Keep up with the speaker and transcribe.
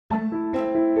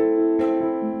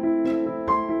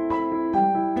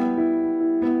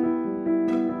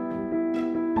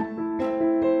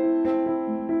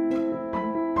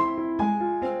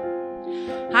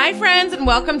Hi, friends, and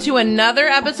welcome to another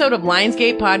episode of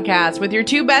Lionsgate Podcast with your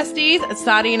two besties,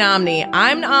 Sadi and Omni.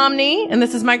 I'm Omni, and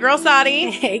this is my girl,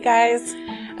 Sadi. Hey, guys.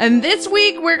 And this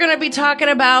week, we're going to be talking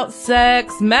about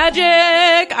sex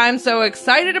magic. I'm so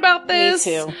excited about this.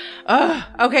 Me too.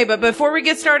 Okay, but before we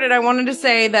get started, I wanted to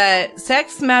say that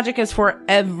sex magic is for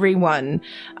everyone.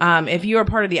 If you are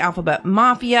part of the Alphabet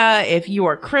Mafia, if you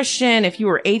are Christian, if you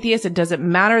are atheist, it doesn't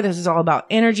matter. This is all about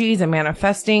energies and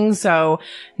manifesting, so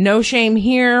no shame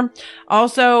here.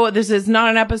 Also, this is not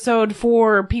an episode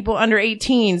for people under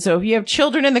 18, so if you have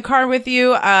children in the car with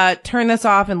you, turn this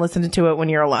off and listen to it when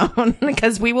you're alone,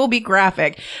 because we will be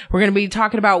graphic. We're going to be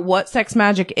talking about what sex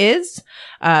magic is,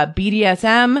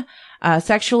 BDSM,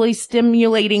 sexually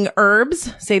stimulating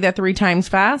herbs, say that 3 times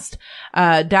fast,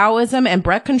 Taoism and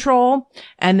breath control.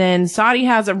 And then Sadi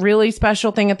has a really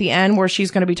special thing at the end where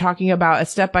she's going to be talking about a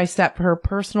step-by-step for her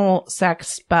personal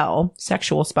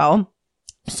sexual spell.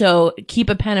 So keep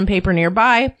a pen and paper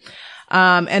nearby.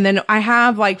 And then I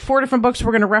have like 4 different books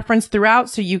we're going to reference throughout,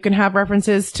 so you can have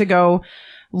references to go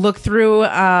look through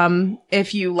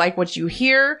if you like what you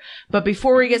hear. But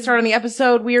before we get started on the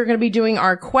episode, we are going to be doing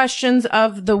our questions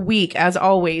of the week, as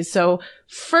always. So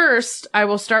first, I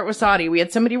will start with Sadi. We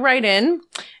had somebody write in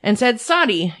and said,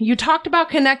 Sadi, you talked about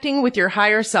connecting with your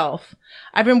higher self.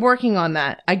 I've been working on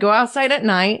that. I go outside at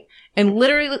night and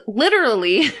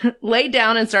literally lay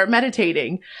down and start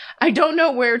meditating. I don't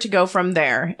know where to go from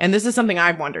there. And this is something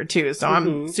I've wondered too. So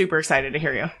I'm super excited to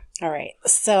hear you. All right.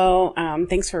 So,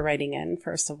 thanks for writing in,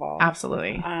 first of all.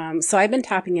 Absolutely. So I've been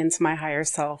tapping into my higher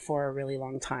self for a really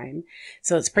long time.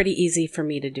 So it's pretty easy for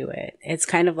me to do it. It's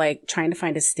kind of like trying to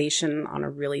find a station on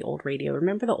a really old radio.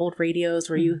 Remember the old radios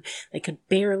where you could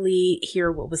barely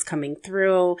hear what was coming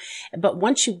through? But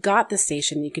once you got the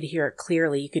station, you could hear it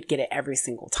clearly. You could get it every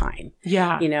single time.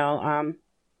 Yeah. You know,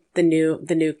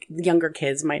 the younger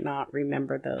kids might not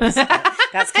remember those.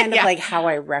 That's kind of like how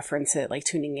I reference it, like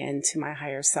tuning in to my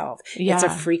higher self. Yeah. It's a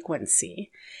frequency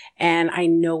and I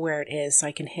know where it is, so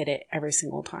I can hit it every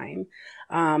single time.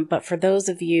 But for those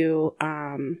of you,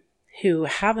 who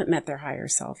haven't met their higher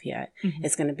self yet,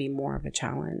 it's going to be more of a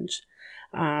challenge.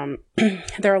 There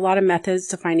are a lot of methods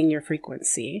to finding your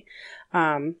frequency.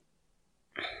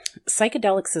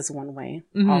 Psychedelics is one way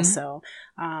also.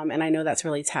 And I know that's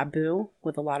really taboo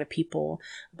with a lot of people,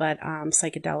 but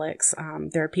psychedelics,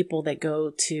 there are people that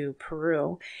go to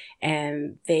Peru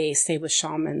and they stay with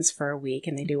shamans for a week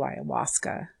and they do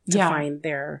ayahuasca to find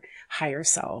their higher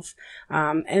self.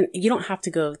 And you don't have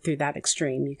to go through that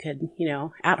extreme. You could,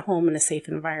 at home in a safe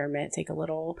environment, take a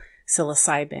little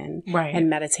psilocybin and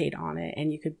meditate on it.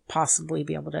 And you could possibly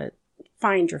be able to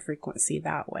find your frequency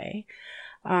that way.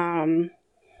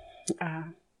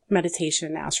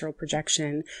 Meditation, astral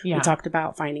projection. We talked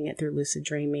about finding it through lucid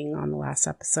dreaming on the last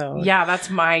episode. Yeah, that's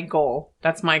my goal.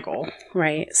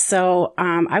 Right. So,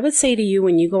 I would say to you,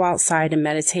 when you go outside and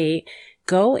meditate,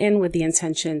 go in with the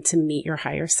intention to meet your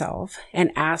higher self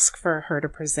and ask for her to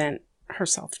present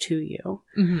herself to you.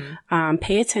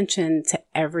 Pay attention to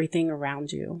everything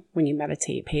around you when you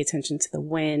meditate. Pay attention to the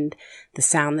wind, the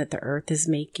sound that the earth is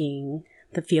making,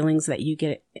 the feelings that you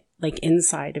get like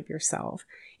inside of yourself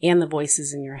and the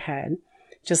voices in your head.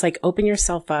 Just like open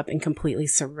yourself up and completely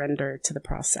surrender to the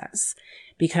process.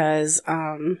 Because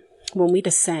when we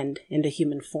descend into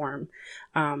human form,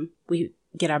 we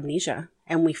get amnesia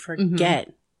and we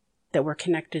forget that we're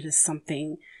connected to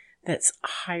something that's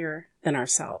higher than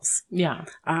ourselves. Yeah.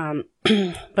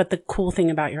 But the cool thing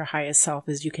about your highest self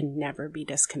is you can never be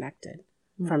disconnected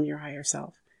from your higher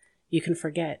self. You can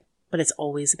forget, but it's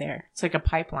always there. It's like a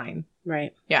pipeline.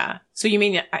 Right. Yeah. So you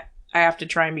mean I have to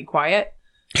try and be quiet?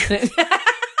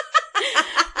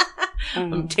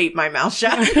 Tape my mouth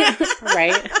shut.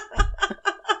 Right.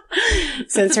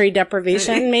 Sensory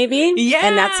deprivation, maybe. Yeah.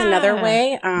 And that's another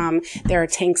way. There are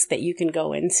tanks that you can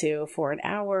go into for an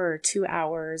hour or 2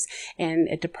 hours and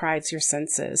it deprives your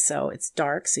senses. So it's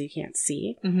dark, so you can't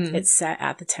see. It's set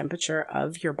at the temperature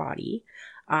of your body.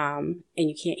 And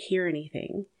you can't hear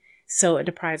anything. So it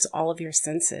deprives all of your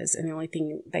senses. And the only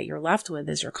thing that you're left with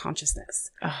is your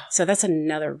consciousness. So that's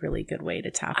another really good way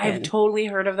to tap in. I've totally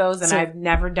heard of those and I've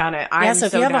never done it. So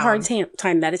if you have a hard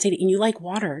time meditating and you like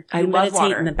water, I love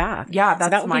water in the bath. Yeah,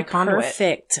 that's my conduit.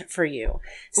 Perfect for you.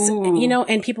 So,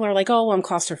 and people are like, oh, I'm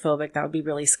claustrophobic. That would be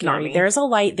really scary. There's a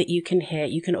light that you can hit.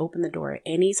 You can open the door at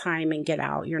any time and get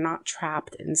out. You're not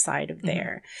trapped inside of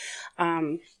there.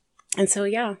 And so,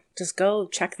 just go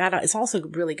check that out. It's also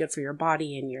really good for your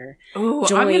body and your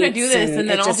joints. I'm going to do this and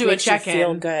then I'll do a check-in.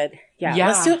 Feel good. Yeah.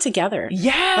 Let's do it together.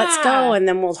 Yeah. Let's go and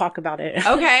then we'll talk about it.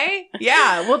 Okay.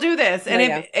 Yeah, we'll do this.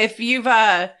 And if you've,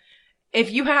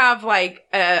 if you have like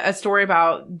a story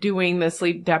about doing the not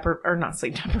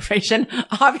sleep deprivation,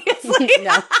 obviously.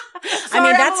 No. I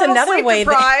mean, that's another way.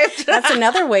 That's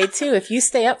another way too. If you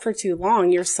stay up for too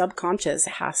long, your subconscious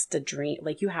has to dream.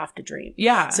 Like you have to dream.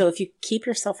 Yeah. So if you keep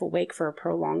yourself awake for a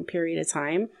prolonged period of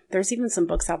time, there's even some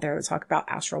books out there that talk about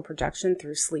astral projection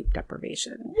through sleep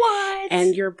deprivation. What?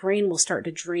 And your brain will start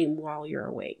to dream while you're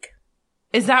awake.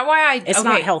 Is that why It's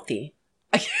not healthy.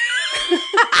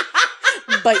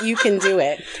 But you can do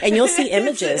it. And you'll see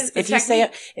images. If you stay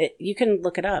up, you can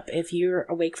look it up. If you're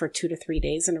awake for 2 to 3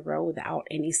 days in a row without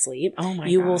any sleep,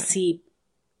 you will see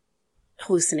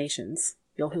hallucinations.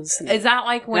 You'll hallucinate. Is that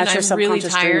like when I'm really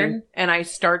tired and I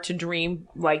start to dream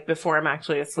like before I'm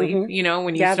actually asleep? Mm-hmm. You know,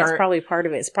 when you start. Yeah, that's probably part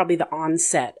of it. It's probably the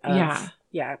onset of.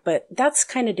 Yeah, but that's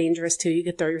kind of dangerous too. You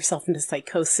could throw yourself into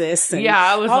psychosis and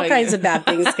all kinds of bad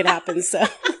things could happen. So.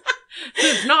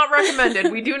 It's not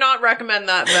recommended. We do not recommend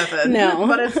that method. No.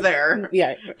 But it's there.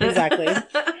 Yeah, exactly.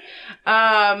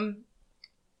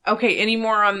 Okay, any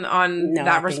more on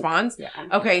that response? Yeah.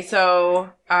 Okay, so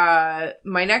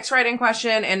my next write-in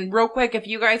question, and real quick, if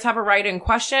you guys have a write-in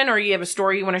question or you have a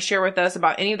story you want to share with us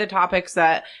about any of the topics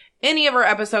that any of our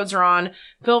episodes are on,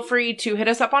 feel free to hit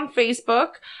us up on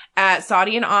Facebook at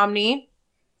Saudi and Omni.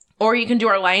 Or you can do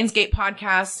our Lionsgate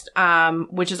podcast,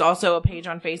 which is also a page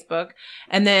on Facebook.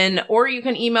 And then, or you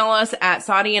can email us at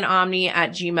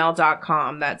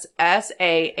sadiandomni@gmail.com. That's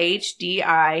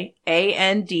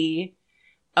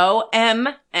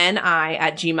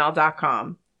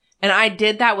SAHDIANDOMNI@gmail.com. And I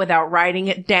did that without writing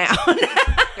it down.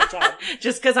 Good job.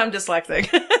 Just because I'm dyslexic.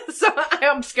 So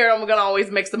I'm scared I'm going to always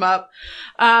mix them up.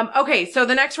 Okay, so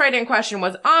the next write-in question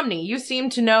was, Omni, you seem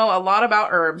to know a lot about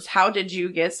herbs. How did you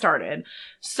get started?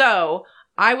 So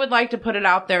I would like to put it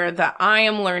out there that I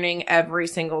am learning every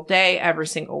single day, every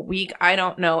single week. I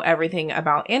don't know everything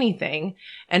about anything.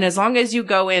 And as long as you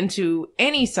go into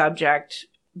any subject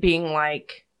being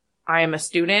like, I am a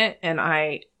student and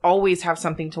I always have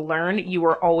something to learn, you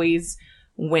are always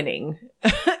winning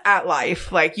at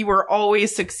life. Like you were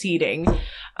always succeeding.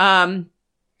 How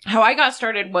I got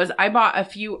started was I bought a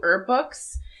few herb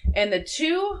books, and the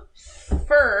 2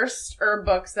 first herb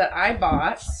books that I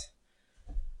bought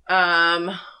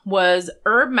was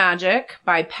Herb Magic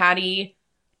by Patty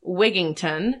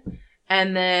Wigington,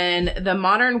 and then The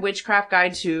Modern Witchcraft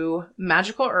Guide to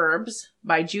Magical Herbs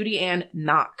by Judy Ann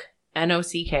Nock, Nock.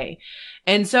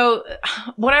 And so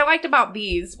what I liked about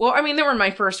these, well, I mean, they were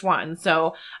my first one.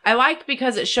 So I liked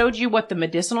because it showed you what the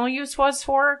medicinal use was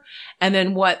for and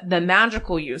then what the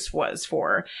magical use was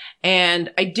for.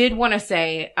 And I did want to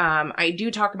say, I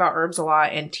do talk about herbs a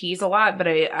lot and teas a lot, but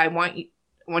I want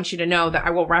you to know that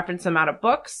I will reference them out of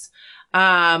books.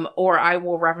 Or I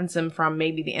will reference them from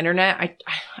maybe the internet.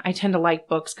 I tend to like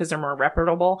books because they're more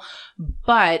reputable,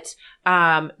 but,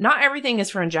 not everything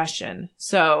is for ingestion.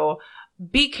 So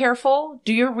be careful.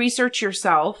 Do your research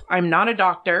yourself. I'm not a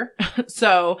doctor.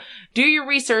 So do your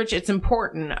research. It's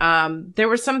important. There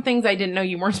were some things I didn't know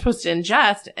you weren't supposed to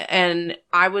ingest. And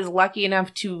I was lucky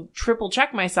enough to triple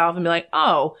check myself and be like,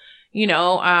 oh,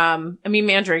 I mean,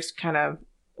 mandrake's kind of,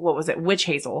 what was it? Witch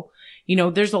hazel.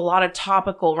 There's a lot of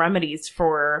topical remedies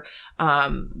for,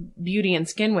 beauty and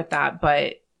skin with that.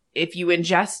 But if you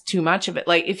ingest too much of it,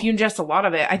 like if you ingest a lot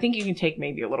of it, I think you can take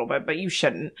maybe a little bit, but you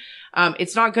shouldn't.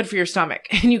 It's not good for your stomach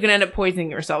and you can end up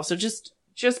poisoning yourself. So just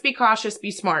be cautious,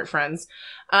 be smart, friends.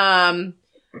 And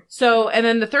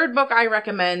then the third book I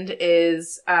recommend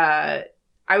is, I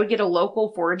would get a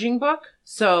local foraging book.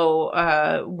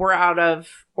 So, we're out of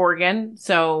Oregon.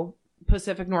 So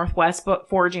Pacific Northwest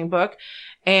foraging book,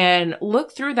 and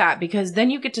look through that because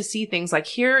then you get to see things like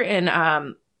here in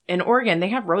Oregon, they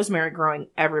have rosemary growing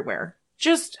everywhere,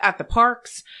 just at the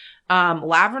parks.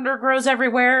 Lavender grows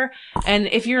everywhere. And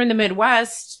if you're in the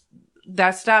Midwest,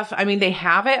 that stuff, I mean, they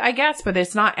have it, I guess, but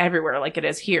it's not everywhere like it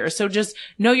is here. So just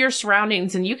know your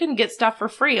surroundings and you can get stuff for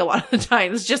free a lot of the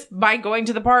times just by going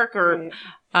to the park or,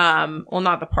 well,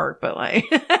 not the park, but like,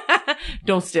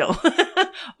 don't steal.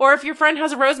 Or if your friend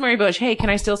has a rosemary bush, hey, can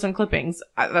I steal some clippings?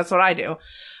 That's what I do.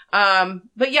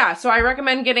 But yeah, so I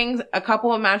recommend getting a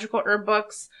couple of magical herb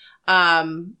books.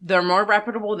 They're more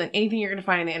reputable than anything you're going to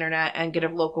find on the internet, and get a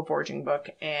local foraging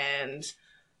book. And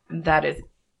that is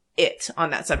it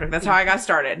on that subject. That's how I got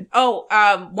started.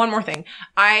 Oh, one more thing.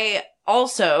 I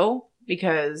also,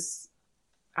 because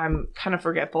I'm kind of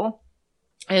forgetful,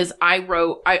 is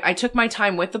I took my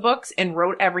time with the books and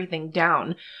wrote everything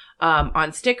down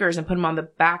on stickers and put them on the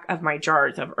back of my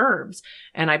jars of herbs.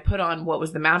 And I put on what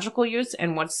was the magical use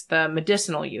and what's the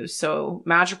medicinal use. So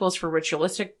magical is for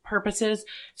ritualistic purposes.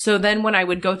 So then when I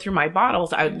would go through my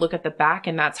bottles, I would look at the back,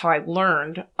 and that's how I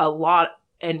learned a lot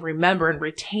and remember and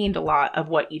retained a lot of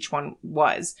what each one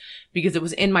was because it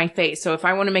was in my face. So if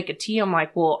I want to make a tea, I'm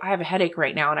like, well, I have a headache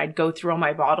right now. And I'd go through all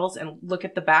my bottles and look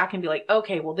at the back and be like,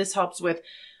 okay, well, this helps with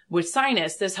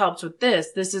sinus. This helps with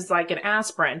this. This is like an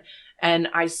aspirin. And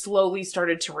I slowly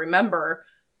started to remember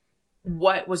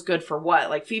what was good for what.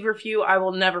 Like feverfew, I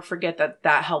will never forget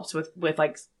that helps with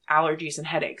like allergies and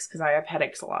headaches because I have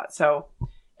headaches a lot. So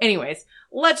anyways,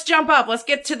 let's jump up. Let's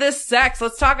get to this sex.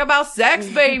 Let's talk about sex,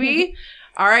 baby.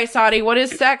 All right, Saudi, what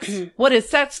is sex? What is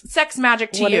sex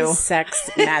magic to you? What is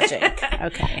sex magic?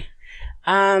 Okay.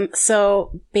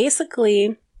 So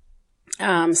basically,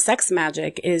 sex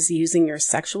magic is using your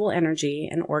sexual energy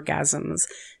and orgasms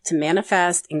to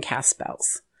manifest and cast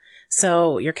spells.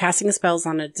 So you're casting spells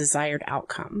on a desired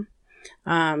outcome.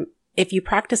 If you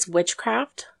practice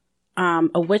witchcraft,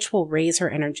 a witch will raise her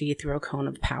energy through a cone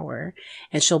of power,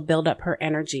 and she'll build up her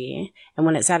energy. And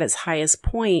when it's at its highest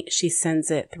point, she sends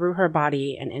it through her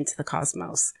body and into the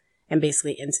cosmos, and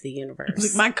basically into the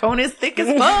universe. My cone is thick as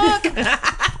fuck.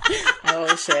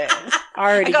 Oh shit!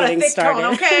 Already I got getting a thick started.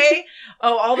 Cone, okay.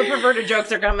 Oh, all the perverted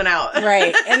jokes are coming out.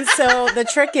 Right. And so the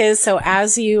trick is,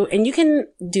 you can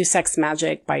do sex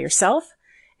magic by yourself,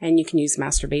 and you can use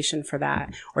masturbation for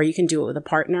that, or you can do it with a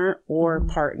partner or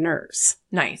partners.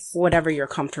 Nice. Whatever you're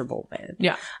comfortable with.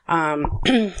 Yeah.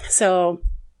 So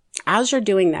as you're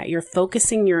doing that, you're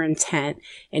focusing your intent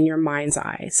in your mind's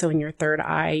eye. So in your third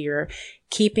eye, you're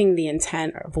keeping the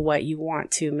intent of what you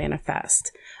want to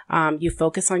manifest. You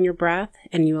focus on your breath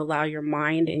and you allow your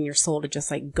mind and your soul to just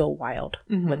like go wild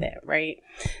with it, right?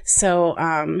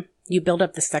 So, you build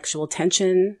up the sexual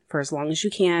tension for as long as you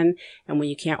can. And when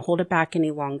you can't hold it back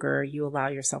any longer, you allow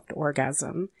yourself to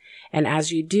orgasm. And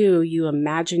as you do, you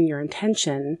imagine your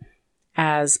intention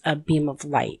as a beam of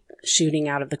light shooting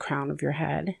out of the crown of your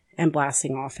head and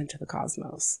blasting off into the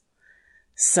cosmos.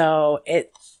 So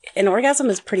an orgasm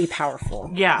is pretty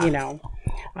powerful. Yeah. You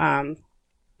know,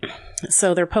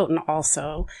 so they're potent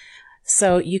also.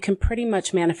 So you can pretty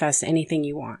much manifest anything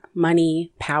you want: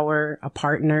 money, power, a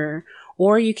partner,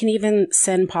 or you can even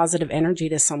send positive energy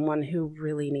to someone who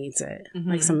really needs it,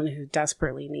 like someone who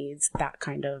desperately needs that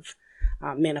kind of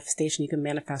manifestation. You can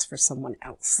manifest for someone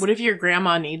else. What if your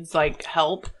grandma needs like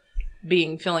help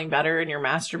feeling better and you're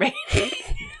masturbating?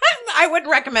 I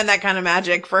wouldn't recommend that kind of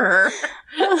magic for her.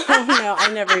 Oh, no,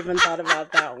 I never even thought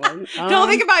about that one. Don't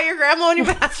think about your grandma when you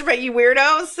masturbate, you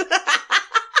weirdos.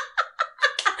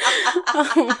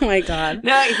 Oh my God.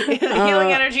 No,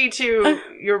 healing energy to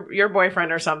your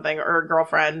boyfriend or something, or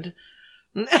girlfriend.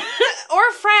 Or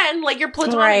a friend, like your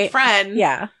platonic friend.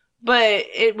 Yeah. But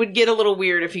it would get a little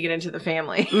weird if you get into the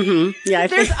family. Yeah.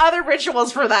 There's other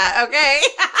rituals for that, okay?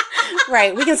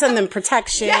 Right. We can send them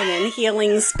protection and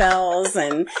healing spells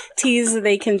and teas that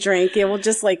they can drink. Yeah, we'll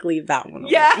just like leave that one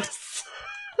alone. Yes.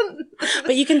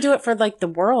 But you can do it for like the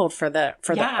world, for the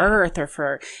earth, or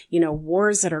for,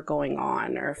 wars that are going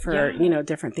on, or for,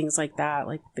 different things like that,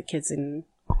 like the kids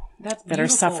that are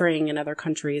suffering in other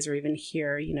countries, or even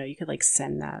here, you could like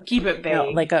send that. Keep it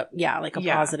vague. Like a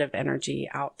positive energy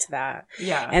out to that.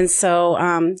 Yeah. And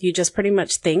so, you just pretty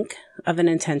much think of an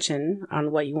intention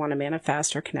on what you want to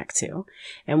manifest or connect to.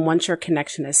 And once your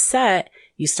connection is set,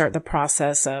 you start the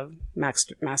process of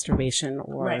masturbation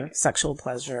or sexual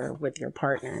pleasure with your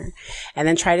partner. And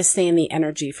then try to stay in the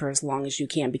energy for as long as you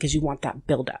can, because you want that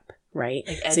buildup, right?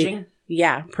 Like edging?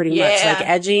 Yeah, pretty much like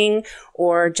edging,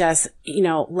 or just,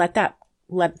 let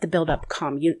the buildup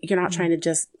come. You're not trying to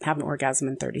just have an orgasm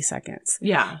in 30 seconds.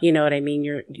 Yeah. You know what I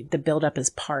mean? The buildup is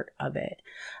part of it.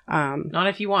 Not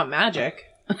if you want magic.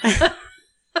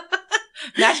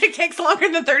 Magic takes longer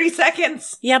than 30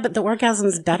 seconds. Yeah, but the orgasm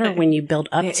is better when you build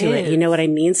up to it. You know what I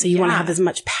mean? So you want to have as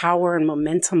much power and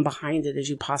momentum behind it as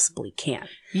you possibly can.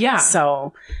 Yeah.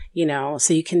 So,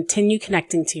 so you continue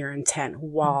connecting to your intent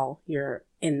while you're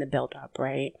in the buildup,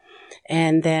 right?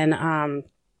 And then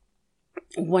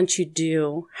once you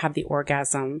do have the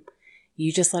orgasm,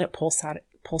 you just let it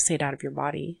pulsate out of your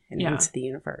body and into the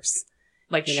universe.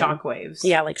 Like shockwaves.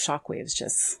 Yeah, like shockwaves,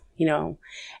 just,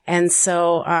 And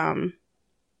so,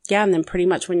 and then pretty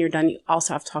much when you're done, you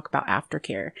also have to talk about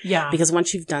aftercare. Yeah. Because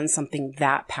once you've done something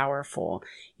that powerful,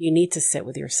 you need to sit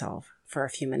with yourself for a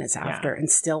few minutes after and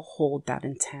still hold that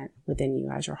intent within you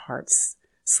as your heart's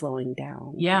slowing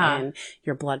down. Yeah. And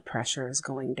your blood pressure is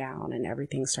going down and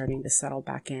everything's starting to settle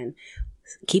back in.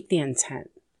 Keep the intent.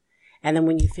 And then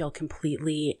when you feel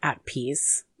completely at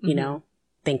peace,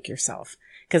 thank yourself.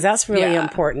 Because that's really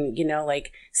important,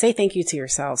 like say thank you to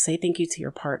yourself, say thank you to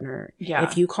your partner. Yeah.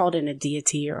 If you called in a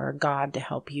deity or a god to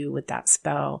help you with that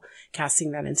spell,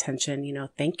 casting that intention,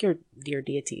 thank your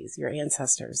deities, your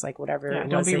ancestors, like whatever it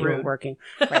was that you were working.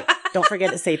 Right. Don't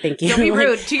forget to say thank you. Don't be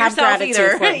rude to have yourself gratitude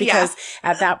either. for it, because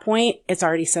at that point, it's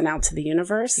already sent out to the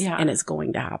universe, Yeah. and it's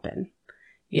going to happen.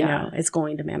 You know, it's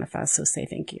going to manifest. So say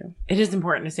thank you. It is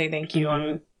important to say thank you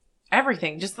on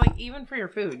everything, just like even for your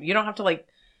food. You don't have to like,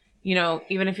 you know,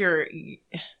 even if you're,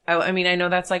 I mean, I know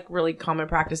that's like really common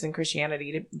practice in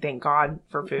Christianity to thank God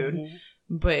for food,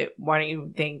 but why don't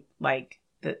you thank like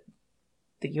the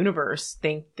universe,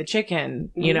 thank the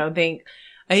chicken, you know, I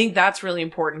think that's really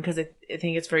important because I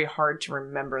think it's very hard to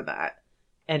remember that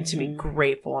and to be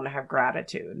grateful and to have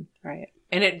gratitude. Right.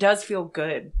 And it does feel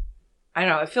good. I don't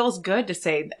know. It feels good to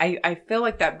say, I feel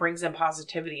like that brings in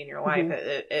positivity in your life.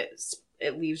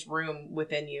 It leaves room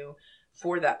within you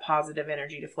for that positive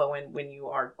energy to flow in when you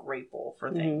are grateful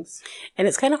for things. And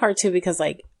it's kind of hard too, because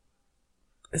like,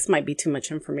 this might be too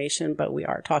much information, but we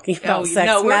are talking about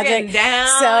sex we're magic. Getting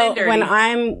down so and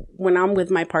dirty. when I'm with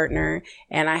my partner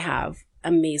and I have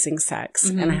amazing sex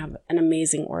and I have an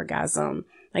amazing orgasm,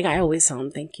 like I always tell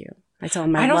him thank you. I tell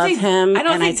him I love him. I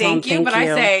don't and say I tell him thank you, but I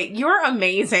say you're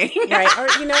amazing. Right. Or,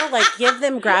 you know, like give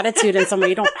them gratitude in some way.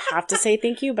 You don't have to say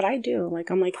thank you, but I do.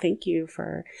 Like, I'm like, thank you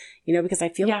for, you know, because I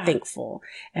feel thankful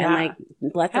and like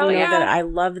let them know that I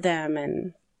love them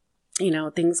and, you know,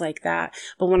 things like that.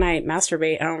 But when I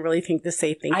masturbate, I don't really think to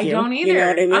say thank you. I don't either. You know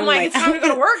what I mean? I'm like, it's time to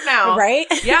go to work now. Right?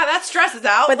 Yeah, that stresses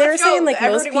out. But they were saying like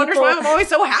most people wonders why I'm always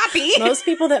so happy. Most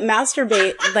people that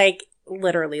masturbate, like,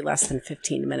 literally less than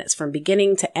 15 minutes from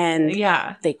beginning to end.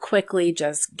 Yeah. They quickly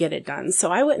just get it done.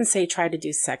 So I wouldn't say try to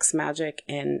do sex magic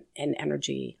and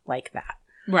energy like that.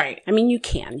 Right. I mean, you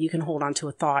can hold on to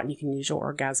a thought and you can use your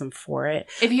orgasm for it.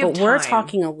 If you have time. We're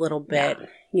talking a little bit,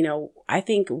 you know, I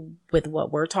think with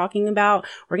what we're talking about,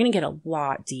 we're going to get a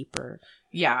lot deeper.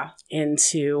 Yeah.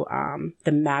 Into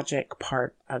the magic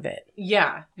part of it.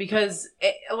 Yeah. Because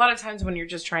a lot of times when you're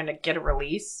just trying to get a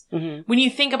release, when you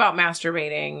think about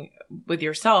masturbating with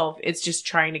yourself, it's just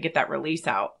trying to get that release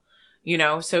out. You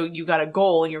know, so you got a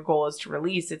goal and your goal is to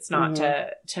release. It's not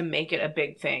to make it a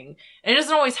big thing. And it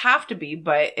doesn't always have to be,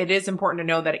 but it is important to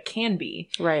know that it can be.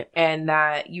 Right. And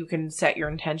that you can set your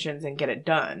intentions and get it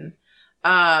done.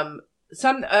 One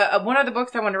of the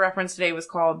books I wanted to reference today was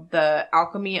called The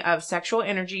Alchemy of Sexual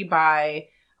Energy by,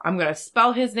 I'm going to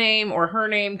spell his name or her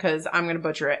name because I'm going to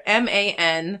butcher it.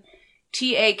 Mantak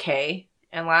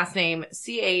and last name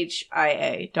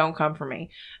Chia. Don't come for me.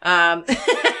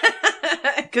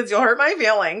 Because you'll hurt my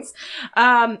feelings.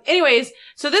 Anyways,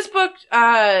 so this book,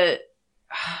 I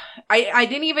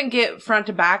didn't even get front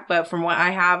to back, but from what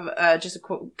I have, just a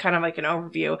kind of like an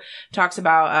overview, talks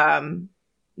about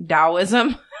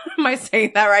Taoism. Am I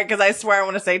saying that right? Because I swear I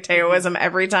want to say Taoism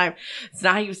every time. It's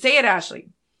not how you say it, Ashley.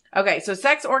 Okay, so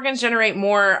sex organs generate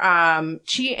more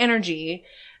chi energy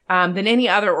than any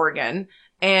other organ,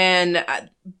 and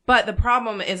but the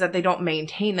problem is that they don't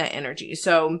maintain that energy.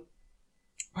 So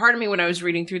part of me when I was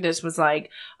reading through this was like,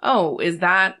 oh,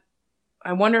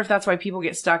 I wonder if that's why people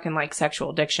get stuck in like sexual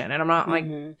addiction. And I'm not like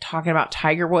talking about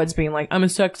Tiger Woods being like, I'm a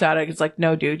sex addict. It's like,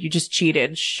 no, dude, you just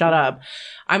cheated. Shut up.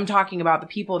 I'm talking about the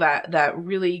people that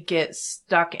really get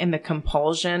stuck in the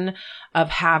compulsion of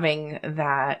having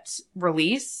that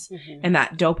release and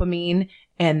that dopamine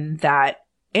and that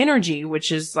energy,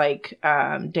 which is like,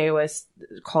 Taoists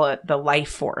call it the life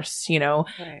force, you know,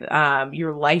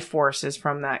 your life force is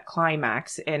from that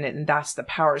climax and that's the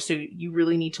power. So you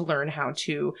really need to learn how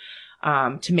to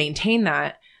maintain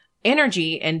that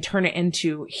energy and turn it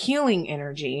into healing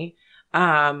energy,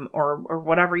 or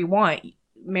whatever you want,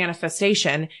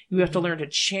 manifestation. You have to learn to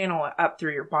channel it up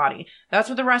through your body. That's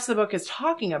what the rest of the book is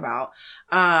talking about.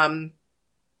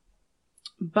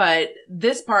 But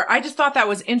this part, I just thought that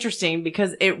was interesting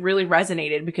because it really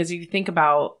resonated because you think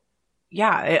about,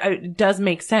 it does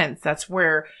make sense. That's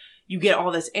where you get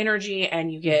all this energy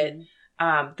and you get,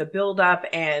 the buildup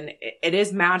and it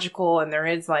is magical and there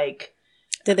is like.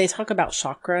 Did they talk about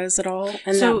chakras at all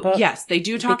in that book? Yes, they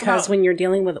do talk because when you're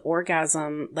dealing with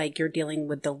orgasm, like you're dealing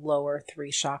with the lower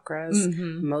 3 chakras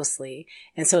mostly.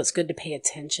 And so it's good to pay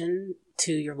attention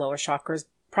to your lower chakras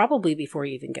probably before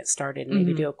you even get started.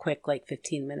 Maybe do a quick like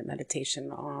 15-minute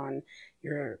meditation on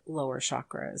your lower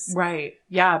chakras. Right.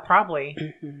 Yeah, probably.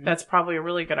 That's probably a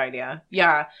really good idea.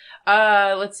 Yeah.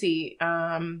 Let's see.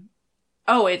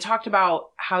 It talked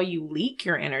about how you leak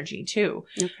your energy too.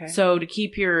 Okay. So to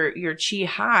keep your chi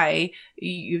high,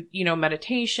 you know,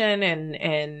 meditation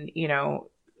and, you know,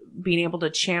 being able to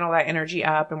channel that energy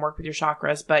up and work with your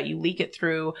chakras, but you leak it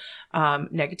through,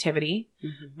 negativity.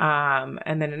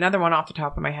 And then another one off the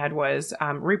top of my head was,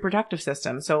 reproductive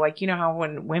system. So like, you know how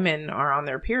when women are on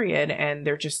their period and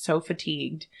they're just so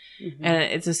fatigued and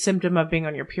it's a symptom of being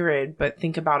on your period, but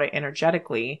think about it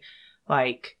energetically,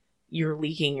 like, you're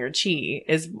leaking your chi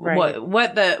is Right.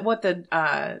 what the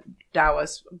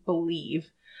Taoists believe.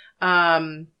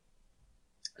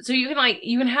 So you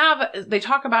can have, they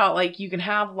talk about like, you can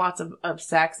have lots of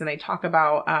sex, and they talk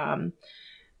about,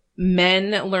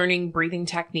 men learning breathing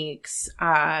techniques,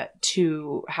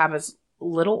 to have as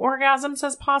little orgasms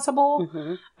as possible.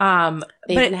 Mm-hmm.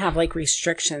 They even have like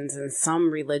restrictions in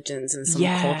some religions and some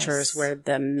cultures where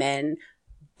the men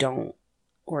don't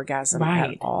orgasm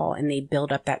at all, and they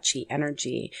build up that chi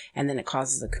energy, and then it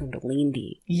causes a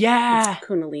kundalini. Yeah. It's a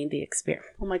kundalini experience.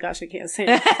 Oh my gosh, I can't say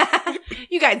it.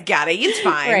 You guys got it. It's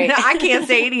fine. Right. I can't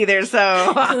say it either, so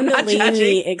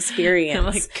Kundalini experience. I'm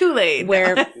like Kool-Aid.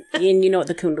 Where, and you know what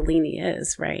the kundalini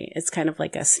is, right? It's kind of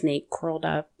like a snake curled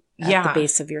up at the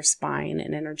base of your spine,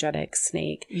 an energetic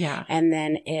snake. Yeah. And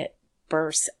then it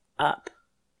bursts up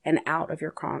and out of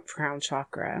your crown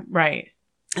chakra. Right.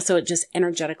 So it just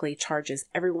energetically charges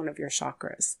every one of your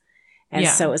chakras. And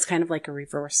so it's kind of like a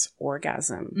reverse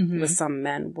orgasm. Mm-hmm. With some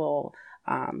men will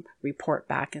report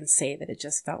back and say that it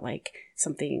just felt like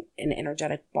something, an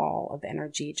energetic ball of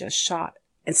energy just shot.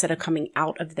 Instead of coming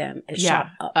out of them, it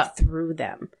shot up through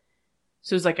them.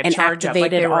 So it was like a and charge up.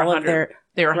 Like they were 100%,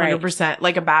 they were 100%,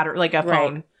 like a battery, like a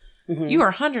phone. Mm-hmm. You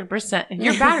are 100%.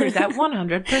 Your battery's at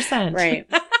 100%. Right.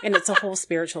 And it's a whole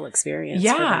spiritual experience.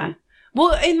 Yeah. For them.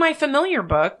 Well, in my familiar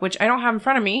book, which I don't have in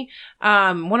front of me,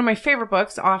 one of my favorite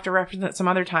books, I'll have to reference it some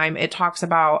other time. It talks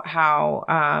about how,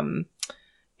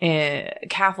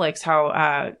 Catholics,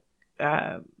 how,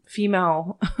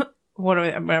 female, what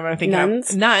am I thinking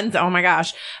Nuns? of? Nuns. Oh my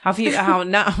gosh. I'm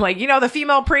like, the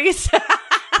female priest.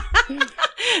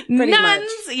 Pretty Nuns.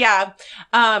 much. Yeah.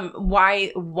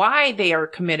 Why they are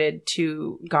committed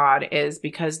to God is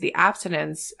because the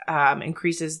abstinence,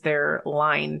 increases their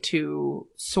line to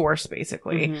source,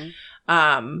 basically.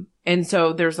 Mm-hmm. And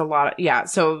so there's a lot of,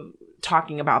 so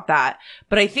talking about that.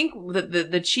 But I think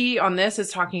the chi on this is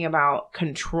talking about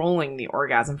controlling the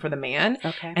orgasm for the man.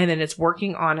 Okay. And then it's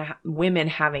working on women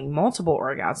having multiple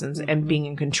orgasms and being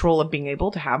in control of being able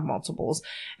to have multiples.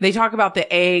 They talk about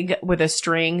the egg with a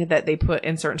string that they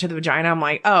insert into the vagina. I'm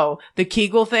like, oh, the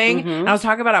Kegel thing. And I was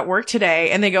talking about at work today,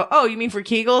 and they go, oh, you mean for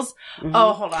Kegels?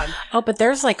 Oh, hold on. Oh, but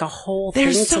there's like a whole thing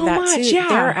There's so to that much, too. yeah.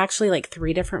 There are actually like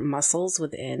 3 different muscles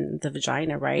within the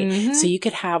vagina, right? So you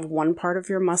could have one part of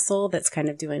your muscle that's kind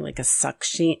of doing like a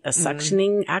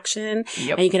suctioning action.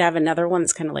 Yep. And you could have another one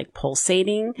that's kind of like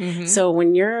pulsating. So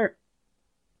when you're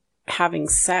having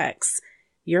sex,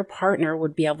 your partner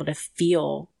would be able to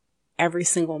feel every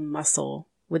single muscle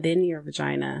within your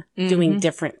vagina doing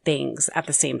different things at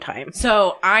the same time.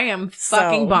 So I am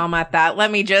fucking bomb at that. Let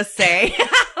me just say.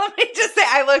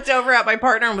 I looked over at my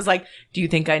partner and was like, do you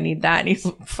think I need that? And he's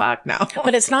like, fuck no.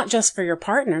 But it's not just for your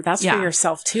partner. That's for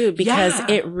yourself too, because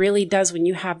it really does. When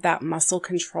you have that muscle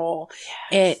control,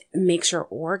 it makes your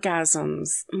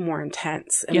orgasms more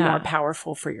intense and more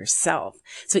powerful for yourself.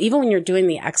 So even when you're doing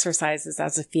the exercises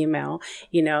as a female,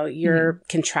 you're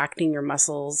contracting your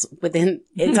muscles within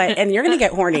inside, and you're going to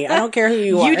get horny. I don't care who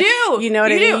you are. You do. You know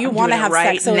what I mean? You want to have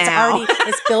sex. So now.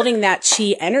 it's building that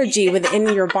chi energy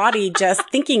within your body, just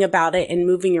thinking about it and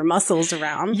moving your muscles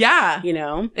around. Yeah.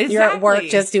 Exactly. You're at work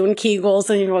just doing Kegels,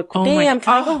 and you're like, damn,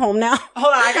 can I go home now?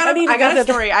 Hold on. I got a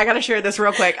story. I got to share this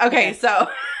real quick. Okay. So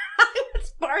I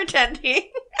was bartending,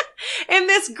 and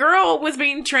this girl was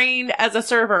being trained as a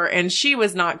server, and she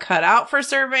was not cut out for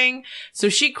serving. So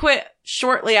she quit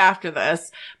shortly after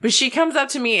this, but she comes up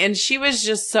to me and she was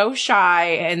just so shy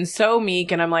and so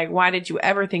meek. And I'm like, why did you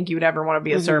ever think you would ever want to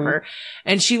be a server?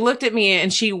 And she looked at me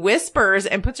and she whispers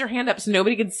and puts her hand up so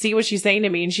nobody could see what she's saying to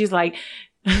me. And she's like,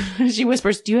 she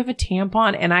whispers, do you have a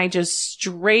tampon? And I just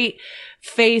straight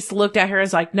face looked at her and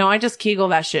was like, no, I just Kegel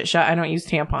that shit shut. I don't use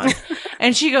tampons.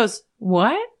 And she goes,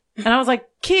 what? And I was like,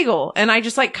 Kegel. And I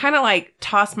just kind of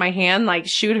tossed my hand,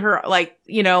 shoot her,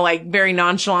 very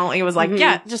nonchalantly. It was like,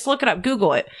 yeah, just look it up,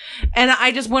 Google it. And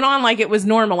I just went on like it was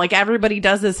normal. Like everybody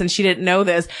does this and she didn't know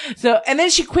this. So, and then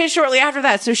she quit shortly after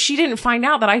that. So she didn't find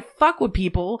out that I fuck with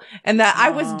people and that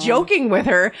I was joking with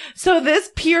her. So this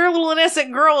pure little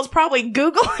innocent girl is probably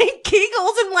Googling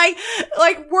Kegels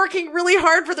and working really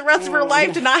hard for the rest of her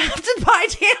life to not have to buy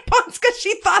tampons because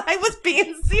she thought I was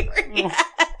being serious.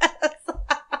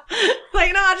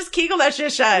 No, I just Kegel that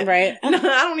shit shut. Right. No, I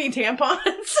don't need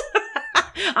tampons.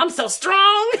 I'm so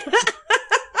strong.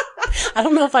 I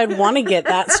don't know if I'd want to get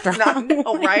that strong.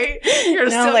 No, right? You're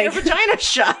still your vagina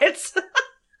shut.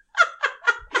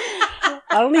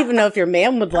 I don't even know if your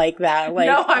man would like that.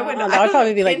 No, I would not. That would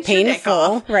probably be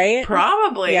painful, right?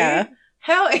 Probably. Yeah.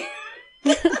 Hell.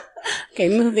 Okay,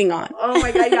 moving on. Oh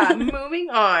my God, yeah. Moving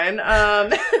on.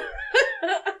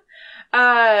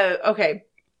 Okay.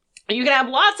 You can have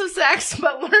lots of sex,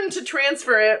 but learn to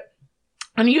transfer it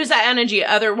and use that energy.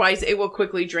 Otherwise, it will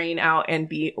quickly drain out and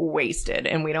be wasted.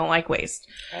 And we don't like waste.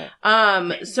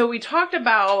 Okay. So we talked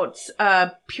about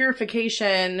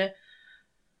purification,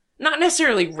 not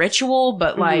necessarily ritual,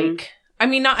 but like, I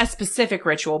mean, not a specific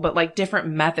ritual, but like different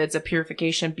methods of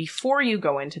purification before you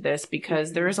go into this,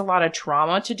 because there is a lot of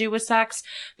trauma to do with sex.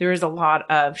 There is a lot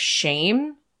of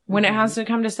shame when it has to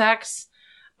come to sex.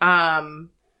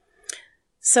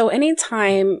 So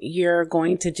anytime you're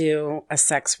going to do a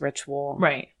sex ritual,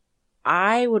 right,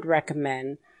 I would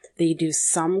recommend that you do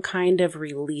some kind of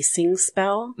releasing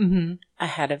spell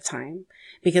ahead of time.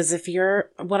 Because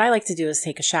what I like to do is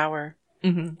take a shower.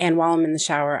 And while I'm in the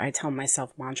shower, I tell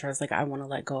myself mantras like, I want to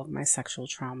let go of my sexual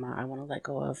trauma. I want to let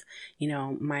go of,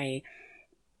 my...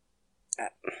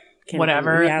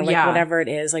 whatever. Whatever it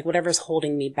is, like whatever's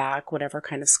holding me back, whatever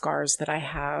kind of scars that I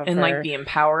have. And like be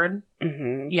empowered.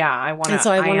 Yeah, I want to. And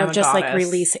so I want to just like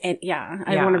release,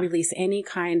 I want to release any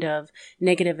kind of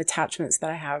negative attachments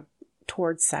that I have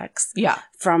towards sex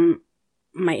from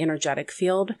my energetic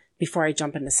field before I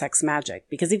jump into sex magic.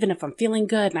 Because even if I'm feeling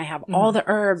good and I have all the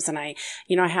herbs and I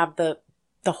have the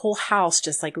whole house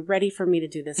just like ready for me to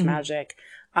do this magic,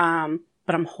 but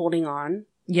I'm holding on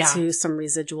to some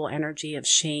residual energy of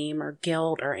shame or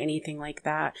guilt or anything like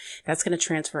that, that's going to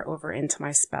transfer over into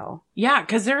my spell. Yeah,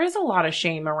 because there is a lot of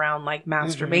shame around like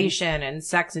masturbation and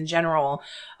sex in general,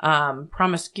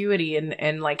 promiscuity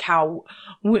and like how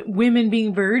women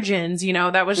being virgins,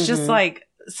 that was just like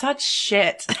such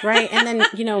shit. Right. And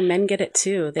then, men get it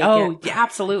too.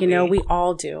 Absolutely. We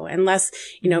all do. Unless,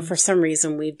 for some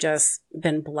reason we've just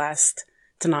been blessed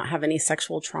to not have any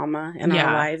sexual trauma in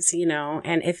our lives,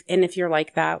 and if you're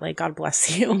like that, like God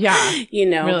bless you. Yeah.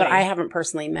 Really. But I haven't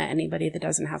personally met anybody that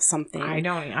doesn't have something. I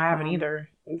haven't either.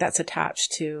 That's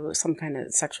attached to some kind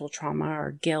of sexual trauma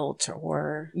or guilt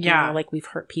or, like we've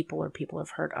hurt people or people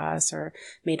have hurt us or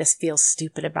made us feel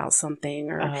stupid about something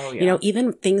or,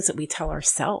 even things that we tell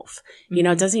ourselves,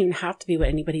 it doesn't even have to be what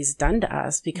anybody's done to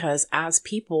us, because as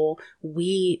people,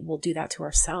 we will do that to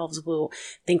ourselves. We'll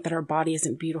think that our body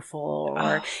isn't beautiful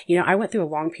or, I went through a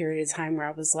long period of time where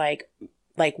I was like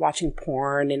watching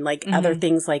porn and like other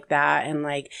things like that. And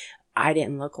like, I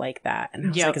didn't look like that. And I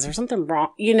was like, is there something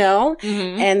wrong?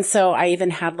 And so I even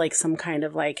had like some kind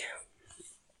of like,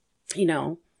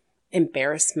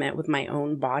 embarrassment with my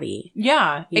own body.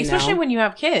 Yeah. Especially when you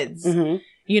have kids,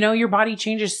 your body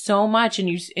changes so much and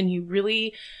you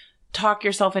really talk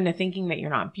yourself into thinking that you're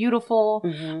not beautiful.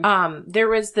 There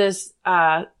was this,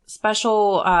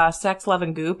 special, Sex, Love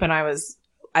and Goop, and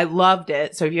I loved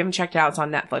it. So if you haven't checked it out, it's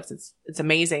on Netflix. It's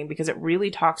amazing because it really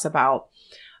talks about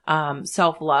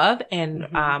self-love and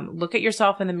look at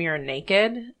yourself in the mirror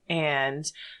naked and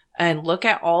look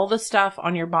at all the stuff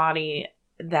on your body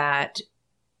that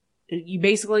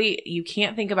you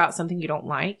can't think about something you don't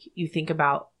like. You think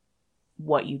about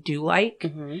what you do like.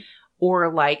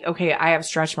 Or like, okay, I have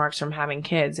stretch marks from having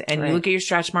kids, and you look at your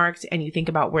stretch marks and you think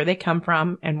about where they come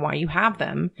from and why you have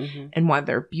them and why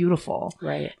they're beautiful.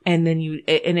 Right. And then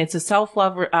and it's a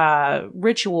self-love,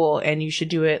 ritual, and you should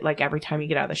do it like every time you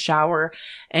get out of the shower.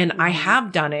 And I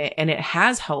have done it and it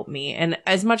has helped me. And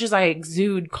as much as I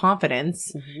exude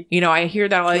confidence, I hear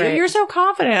that like, you're so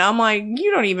confident. I'm like,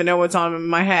 you don't even know what's on in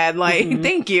my head. Like,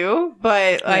 thank you.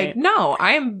 But like, no,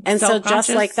 I am. And so just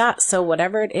like that. So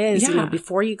whatever it is,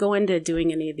 before you go into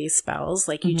doing any of these spells,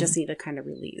 like you just need to kind of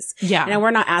release. Yeah. And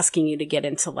we're not asking you to get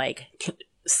into like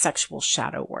sexual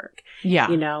shadow work. Yeah.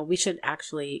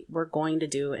 We're going to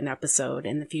do an episode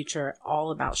in the future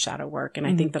all about shadow work. And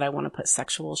I think that I want to put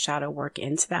sexual shadow work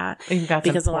into that. I think that's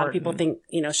because important. A lot of people think,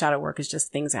 shadow work is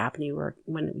just things that happen to you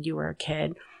when you were a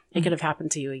kid. It could have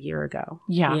happened to you a year ago,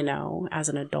 as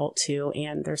an adult too.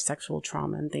 And there's sexual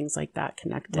trauma and things like that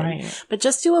connected. Right. But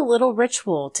just do a little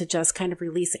ritual to just kind of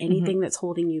release anything that's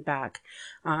holding you back.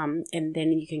 And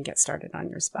then you can get started on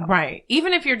your spell. Right.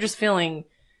 Even if you're just feeling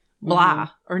blah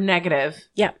or negative.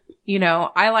 Yeah.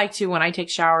 I like to, when I take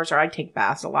showers or I take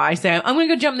baths a lot, I say, I'm going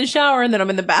to go jump in the shower and then I'm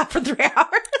in the bath for 3 hours.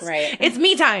 Right. It's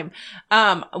me time.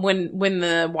 When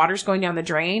the water's going down the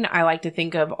drain, I like to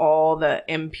think of all the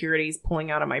impurities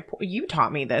pulling out of my, you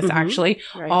taught me this actually,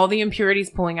 all the impurities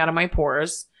pulling out of my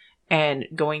pores and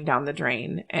going down the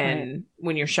drain. And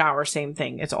when you shower, same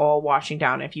thing. It's all washing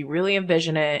down. If you really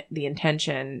envision it, the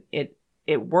intention, it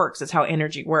works. It's how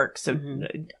energy works. So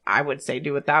I would say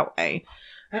do it that way.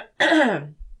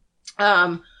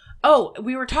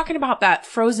 We were talking about that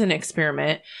Frozen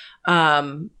experiment.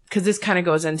 Cause this kind of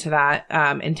goes into that,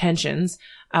 intentions,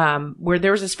 where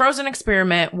there was this Frozen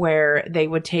experiment where they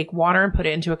would take water and put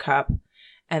it into a cup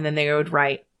and then they would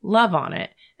write love on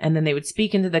it. And then they would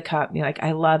speak into the cup and be like,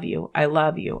 I love you. I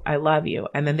love you. I love you.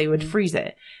 And then they would freeze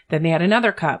it. Then they had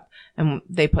another cup and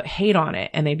they put hate on it.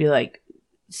 And they'd be like,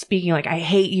 speaking like, I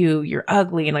hate you. You're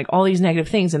ugly. And like all these negative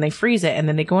things. And they freeze it. And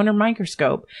then they go under a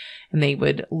microscope and they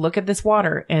would look at this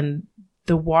water, and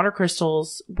the water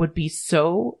crystals would be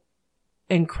so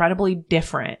incredibly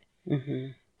different.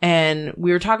 Mm-hmm. And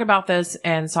we were talking about this,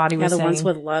 and Saudi was saying, the ones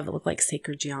with love, it looked like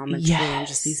sacred geometry and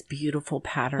just these beautiful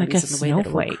patterns, like and the way that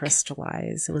it would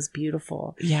crystallize. It was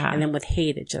beautiful. Yeah. And then with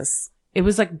hate, it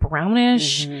was like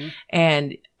brownish,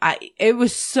 and it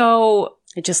was so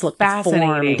it just looked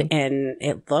fascinating, deformed, and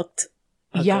it looked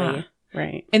ugly. Yeah.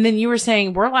 Right. And then you were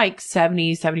saying we're like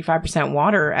 70-75%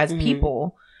 water as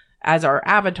people, as our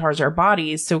avatars, our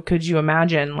bodies. So could you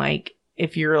imagine, like,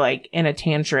 if you're like in a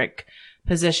tantric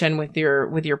position with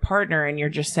your partner and you're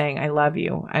just saying, I love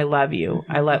you. I love you.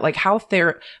 I love, like, how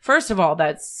first of all,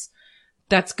 that's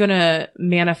gonna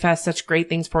manifest such great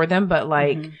things for them. But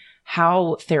like,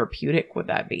 how therapeutic would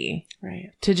that be?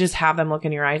 Right. To just have them look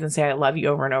in your eyes and say, I love you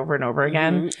over and over and over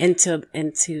again. And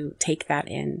to take that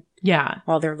in. Yeah.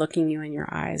 While they're looking you in your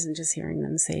eyes and just hearing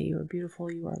them say, you are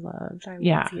beautiful. You are loved. I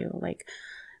love you. Like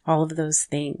all of those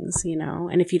things, you know,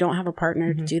 and if you don't have a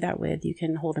partner to do that with, you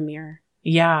can hold a mirror.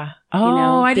 Yeah.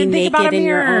 Oh, I didn't think about a mirror. In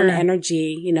your own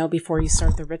energy, you know, before you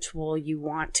start the ritual, you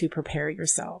want to prepare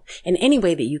yourself in any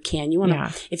way that you can. You want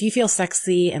to, if you feel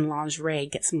sexy in lingerie,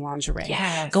 get some lingerie.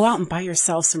 Yes. Go out and buy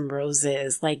yourself some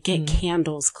roses, like get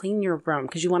candles, clean your room,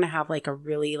 because you want to have like a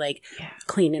really like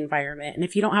clean environment. And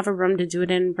if you don't have a room to do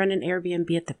it in, rent an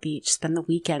Airbnb at the beach, spend the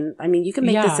weekend. I mean, you can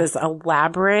make this as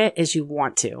elaborate as you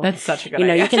want to. That's such a good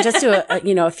idea. You can just do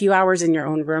a few hours in your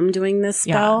own room doing this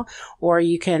spell, or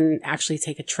you can actually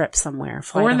take a trip somewhere,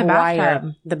 fly or in to the Hawaii,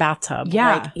 bathtub. The bathtub.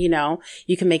 Yeah. Like,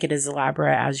 you can make it as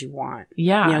elaborate as you want.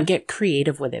 Yeah. Get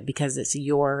creative with it because it's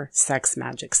your sex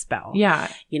magic spell. Yeah.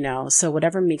 So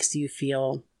whatever makes you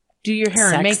feel do your hair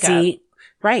sexy, and makeup.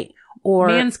 Right. Or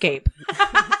manscape.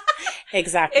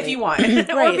 Exactly. If you want. Right.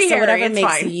 Or be so hairy, whatever it's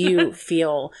makes fine. you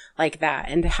feel like that.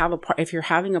 And to have if you're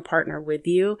having a partner with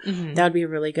you, that would be a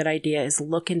really good idea, is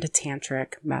look into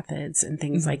tantric methods and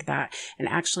things like that, and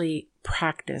actually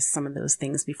practice some of those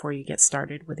things before you get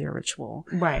started with your ritual.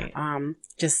 Right.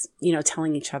 Just,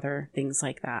 telling each other things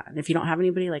like that. And if you don't have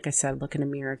anybody, like I said, look in a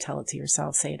mirror, tell it to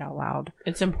yourself, say it out loud.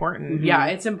 It's important. Yeah,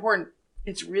 it's important.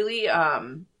 It's really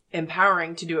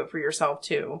empowering to do it for yourself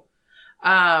too.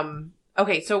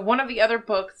 Okay, so one of the other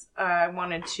books I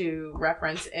wanted to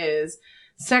reference is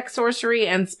Sex, Sorcery,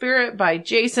 and Spirit by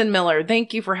Jason Miller.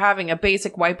 Thank you for having a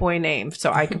basic white boy name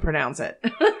so I can pronounce it.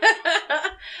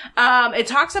 It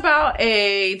talks about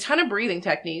a ton of breathing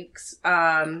techniques.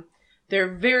 They're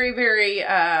very, very,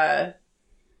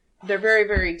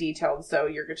 very detailed, so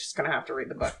you're just going to have to read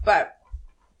the book. But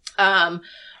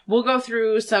we'll go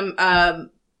through some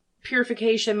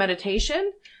purification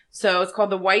meditation. So it's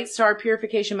called the White Star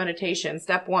Purification Meditation.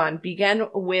 Step 1, begin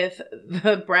with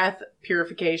the breath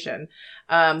purification.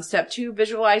 Step 2,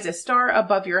 visualize a star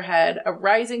above your head.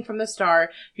 Arising from the star,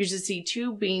 you should see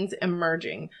two beings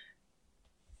emerging,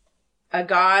 a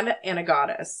god and a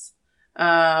goddess.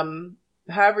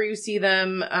 However you see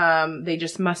them, they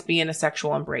just must be in a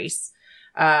sexual embrace,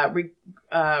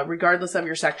 regardless of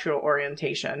your sexual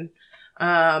orientation.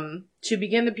 To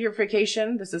begin the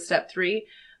purification, this is step 3,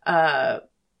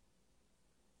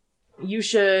 you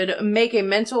should make a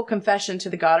mental confession to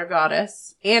the god or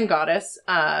goddess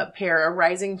pair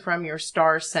arising from your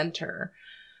star center.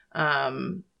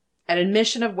 An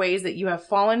admission of ways that you have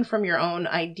fallen from your own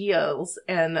ideals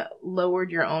and lowered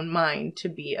your own mind to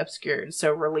be obscured.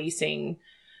 So releasing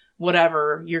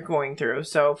whatever you're going through.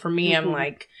 So for me, I'm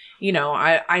like,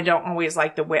 I don't always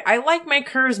like the way I like my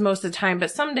curves most of the time, but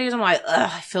some days I'm like,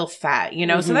 ugh, I feel fat,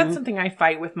 so that's something I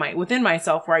fight within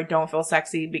myself, where I don't feel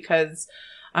sexy because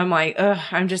I'm like, ugh,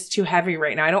 I'm just too heavy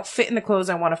right now. I don't fit in the clothes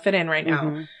I want to fit in right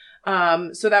now.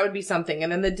 So that would be something.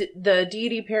 And then the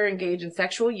deity pair engage in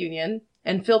sexual union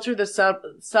and filter the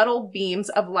subtle beams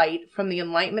of light from the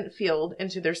enlightenment field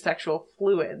into their sexual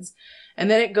fluids.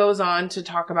 And then it goes on to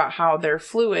talk about how their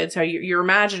fluids, how you're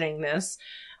imagining this,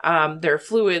 their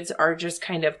fluids are just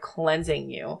kind of cleansing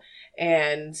you.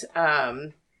 And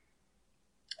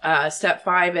step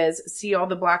 5 is see all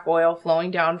the black oil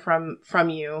flowing down from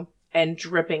you and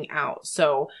dripping out.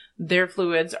 So their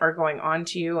fluids are going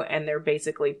onto you, and they're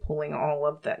basically pulling all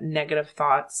of the negative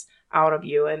thoughts out of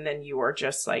you. And then you are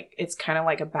just like, it's kind of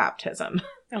like a baptism.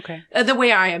 Okay. The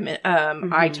way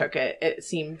I took it, it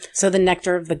seemed. So the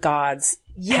nectar of the gods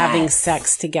having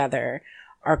sex together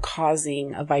are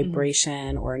causing a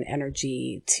vibration or an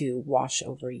energy to wash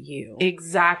over you.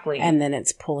 Exactly. And then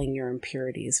it's pulling your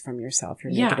impurities from yourself,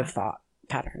 your negative thought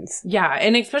patterns. Yeah.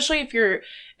 And especially if you're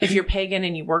pagan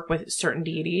and you work with certain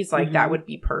deities, like that would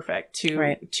be perfect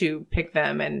to pick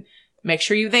them and make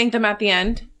sure you thank them at the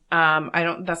end.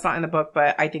 That's not in the book,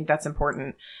 but I think that's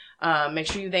important. Make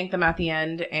sure you thank them at the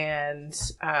end. And,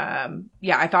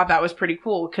 I thought that was pretty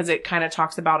cool because it kind of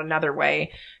talks about another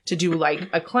way to do like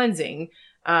a cleansing.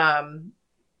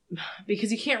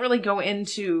 Because you can't really go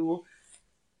into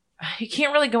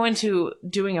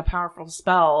doing a powerful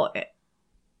spell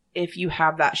if you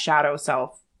have that shadow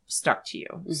self stuck to you.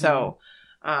 Mm-hmm. So,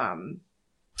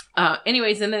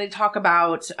 anyways, and then they talk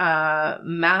about,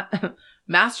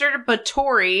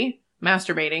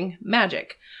 masturbating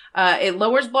magic. It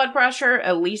lowers blood pressure,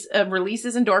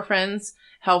 releases endorphins,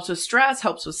 helps with stress,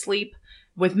 helps with sleep.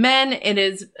 With men,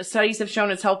 studies have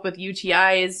shown it's helped with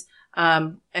UTIs,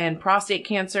 and prostate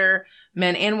cancer.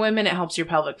 Men and women, it helps your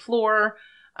pelvic floor.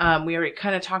 We already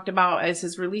kind of talked about it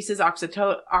says releases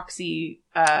oxytocin.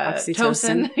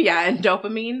 Yeah, and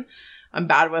dopamine. I'm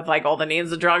bad with like all the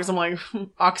names of drugs. I'm like,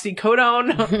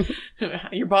 oxycodone.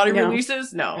 Your body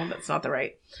releases? No, that's not the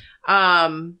right.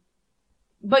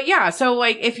 But yeah, so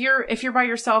like if you're by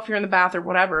yourself, you're in the bath or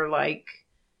whatever, like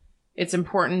it's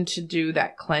important to do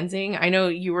that cleansing. I know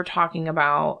you were talking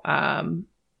about,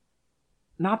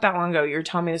 not that long ago, you were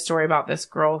telling me the story about this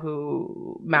girl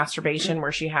who masturbation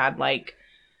where she had like.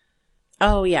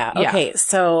 Oh yeah. Okay.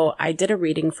 So I did a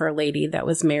reading for a lady that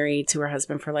was married to her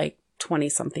husband for like 20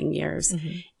 something years.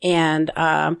 Mm-hmm.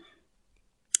 And,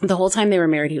 the whole time they were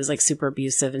married, he was like super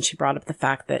abusive. And she brought up the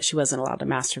fact that she wasn't allowed to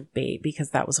masturbate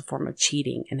because that was a form of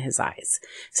cheating in his eyes.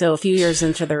 So a few years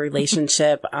into the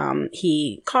relationship,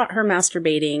 he caught her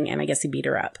masturbating and I guess he beat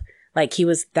her up. Like he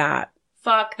was that.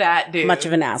 Fuck that dude. Much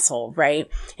of an asshole, right?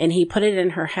 And he put it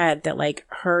in her head that like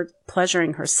her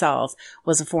pleasuring herself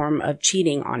was a form of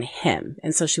cheating on him.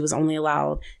 And so she was only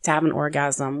allowed to have an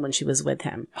orgasm when she was with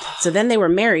him. So then they were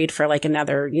married for like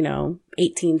another,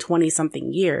 18, 20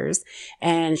 something years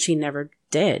and she never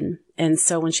did. And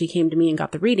so when she came to me and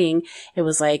got the reading, it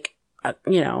was like, a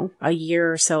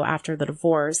year or so after the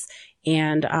divorce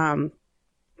and,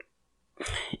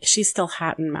 she still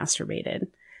hadn't masturbated.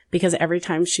 Because every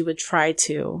time she would try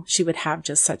to, she would have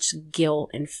just such guilt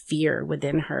and fear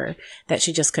within her that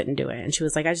she just couldn't do it. And she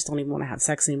was like, I just don't even want to have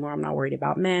sex anymore. I'm not worried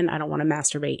about men. I don't want to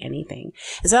masturbate anything.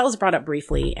 And so that was brought up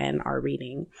briefly in our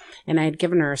reading. And I had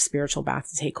given her a spiritual bath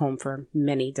to take home for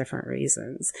many different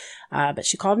reasons. But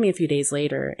she called me a few days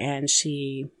later and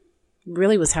she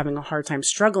really was having a hard time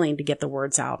struggling to get the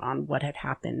words out on what had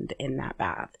happened in that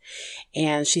bath.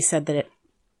 And she said that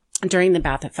during the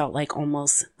bath, it felt like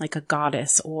almost like a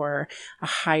goddess or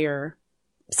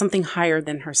something higher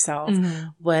than herself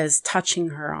was touching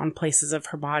her on places of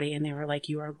her body. And they were like,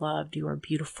 you are loved, you are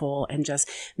beautiful, and just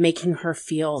making her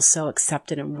feel so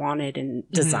accepted and wanted and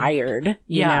desired,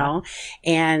 you know?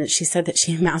 And she said that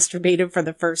she masturbated for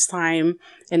the first time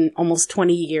in almost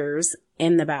 20 years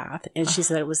in the bath. And she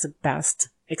said it was the best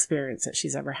experience that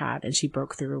she's ever had. And she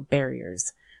broke through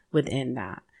barriers within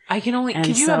that.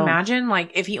 Could you imagine,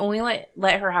 like, if he only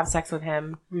let her have sex with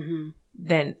him,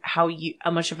 then how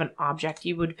much of an object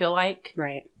you would feel like?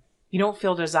 Right. You don't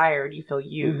feel desired, you feel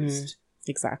used.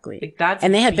 Exactly. Like, that's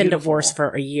and they had beautiful. been divorced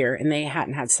for a year and they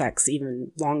hadn't had sex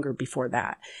even longer before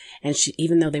that. And she,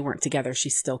 even though they weren't together, she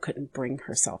still couldn't bring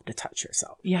herself to touch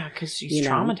herself. Yeah, because she's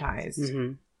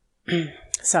traumatized.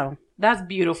 So. That's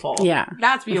beautiful. Yeah.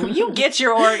 That's beautiful. You get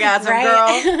your orgasm,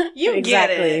 girl. You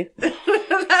get it.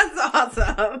 That's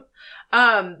awesome.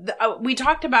 We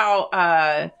talked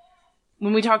about,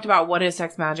 when we talked about what is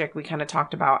sex magic, we kind of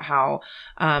talked about how,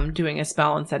 doing a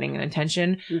spell and setting an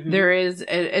intention.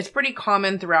 It's pretty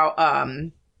common throughout,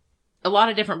 a lot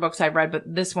of different books I've read, but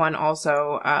this one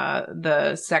also,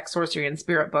 the Sex, Sorcery, and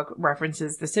Spirit book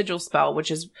references the sigil spell, which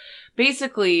is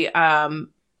basically,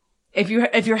 if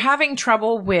you're having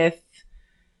trouble with,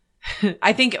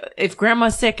 I think if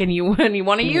grandma's sick and you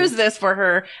want to use this for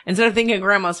her, instead of thinking of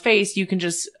grandma's face, you can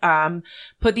just,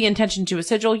 put the intention to a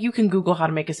sigil. You can Google how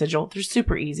to make a sigil. They're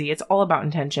super easy. It's all about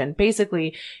intention.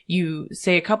 Basically, you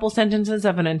say a couple sentences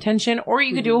of an intention, or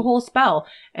you could do a whole spell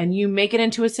and you make it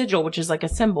into a sigil, which is like a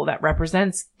symbol that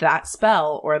represents that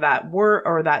spell or that word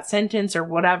or that sentence or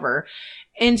whatever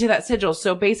into that sigil.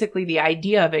 So basically the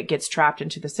idea of it gets trapped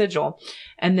into the sigil.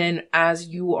 And then as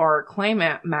you are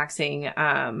climaxing,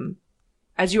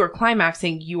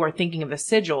 you are thinking of the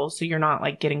sigil. So you're not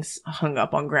like getting hung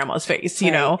up on grandma's face, you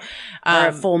know, or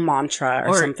a full mantra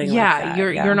or something like that.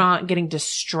 You're not getting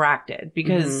distracted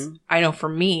because I know for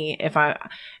me,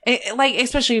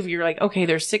 especially if you're like, okay,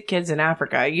 there's sick kids in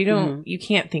Africa, you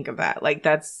can't think of that. Like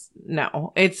that's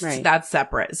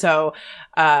separate. So,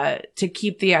 to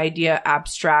keep the idea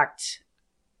abstract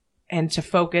to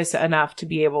focus enough to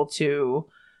be able to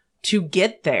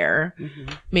get there,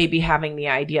 maybe having the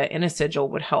idea in a sigil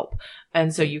would help.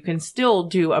 And so you can still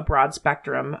do a broad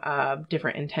spectrum of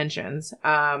different intentions.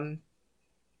 But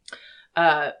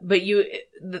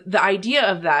the idea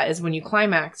of that is when you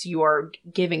climax, you are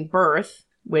giving birth,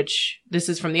 which this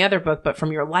is from the other book, but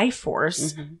from your life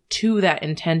force to that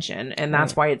intention. And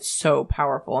that's why it's so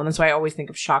powerful. And that's why I always think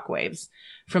of shockwaves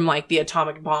from like the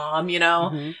atomic bomb, you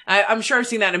know, I'm sure I've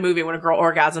seen that in a movie when a girl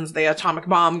orgasms, the atomic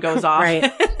bomb goes off.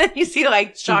 You see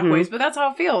like shockwaves, but that's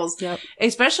how it feels.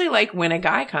 Especially like when a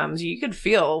guy comes, you could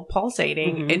feel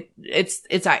pulsating. It's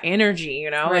that energy,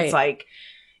 you know, it's like,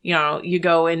 you know, you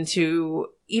go into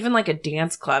even like a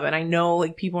dance club, and I know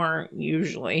like people aren't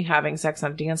usually having sex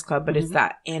on a dance club, but it's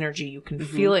that energy. You can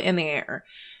feel it in the air,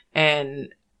 and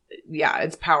yeah,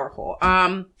 it's powerful.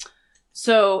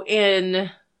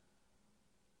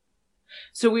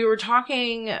 So we were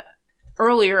talking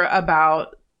earlier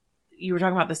about, you were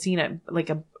talking about the scene at like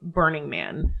a Burning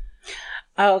Man.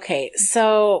 Okay.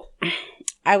 So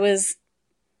I was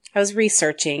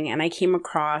researching and I came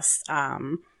across,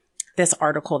 this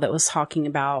article that was talking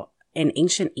about in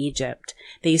ancient Egypt,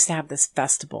 they used to have this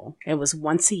festival. It was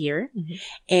once a year,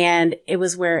 and it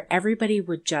was where everybody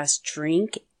would just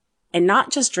drink, and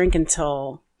not just drink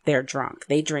until they're drunk.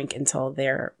 They drink until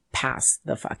they're passed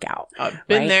the fuck out. I've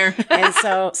been there. And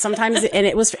so sometimes, and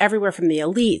it was everywhere from the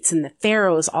elites and the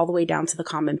pharaohs all the way down to the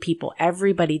common people.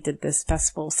 Everybody did this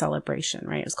festival celebration,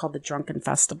 right? It was called the Drunken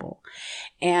Festival.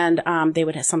 And they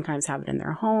would sometimes have it in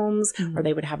their homes, or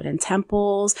they would have it in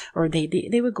temples, or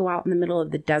they would go out in the middle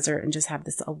of the desert and just have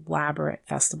this elaborate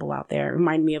festival out there. It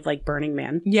reminded me of like Burning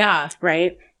Man. Yeah.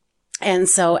 Right? And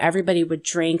so everybody would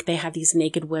drink. They had these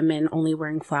naked women only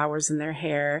wearing flowers in their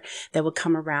hair that would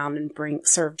come around and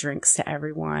serve drinks to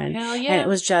everyone. Hell yeah. And it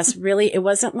was just really, it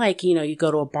wasn't like, you know, you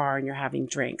go to a bar and you're having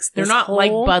drinks. They're not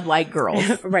like Bud Light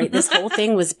girls. Right. This whole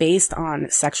thing was based on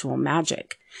sexual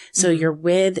magic. So you're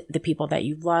with the people that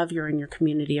you love. You're in your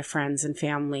community of friends and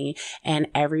family, and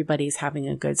everybody's having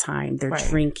a good time. They're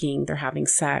drinking, they're having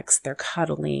sex, they're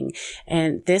cuddling.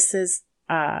 And this is,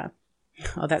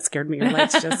 oh, that scared me. Your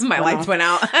lights just my lights went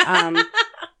out.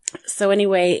 So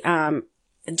anyway,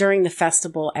 during the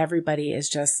festival, everybody is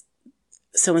just,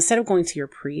 so instead of going to your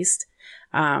priest,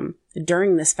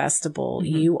 during this festival,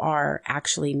 you are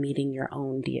actually meeting your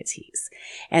own deities.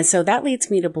 And so that leads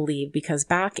me to believe, because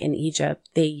back in Egypt,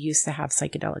 they used to have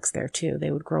psychedelics there too.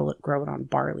 They would grow it on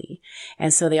barley.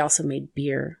 And so they also made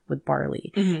beer with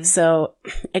barley. So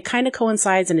it kind of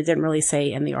coincides, and it didn't really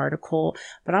say in the article,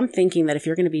 but I'm thinking that if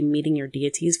you're going to be meeting your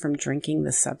deities from drinking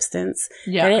the substance,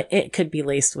 that it could be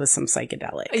laced with some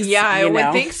psychedelics. Yeah, I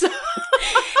would think so.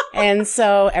 And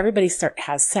so everybody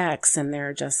has sex, and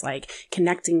they're just like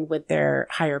connecting with their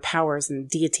higher powers and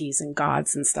deities and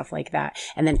gods and stuff like that.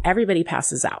 And then everybody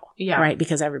passes out. Yeah. Right.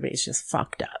 Because everybody's just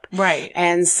fucked up. Right.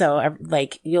 And so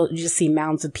like you'll just see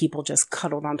mounds of people just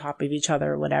cuddled on top of each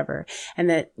other or whatever. And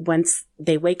that once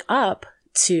they wake up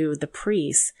to the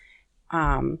priest,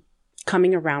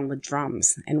 coming around with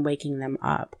drums and waking them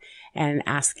up and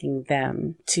asking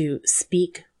them to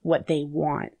speak what they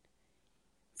want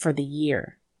for the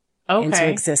year. Into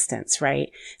existence,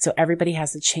 right? So everybody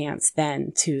has a chance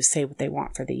then to say what they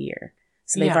want for the year.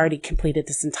 So they've already completed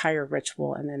this entire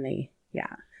ritual, and then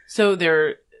So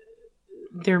they're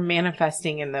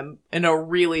manifesting in a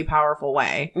really powerful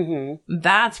way.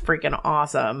 That's freaking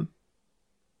awesome.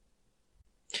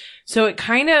 So it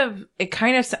kind of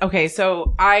okay.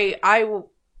 So I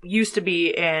used to be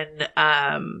in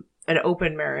an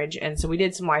open marriage, and so we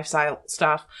did some lifestyle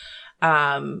stuff.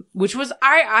 Which was,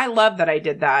 I love that I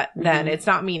did that then. It's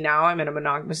not me now. I'm in a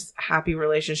monogamous, happy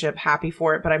relationship, happy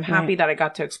for it, but I'm happy that I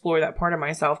got to explore that part of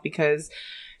myself, because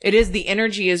the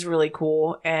energy is really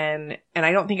cool. And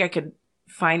I don't think I could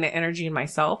find the energy in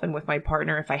myself and with my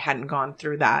partner if I hadn't gone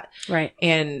through that. Right.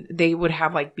 And they would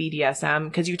have like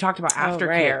BDSM, cause you talked about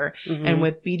aftercare, and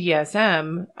with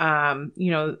BDSM,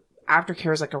 you know,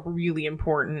 aftercare is like a really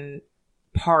important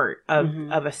part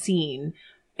of a scene.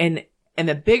 And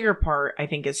the bigger part, I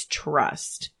think, is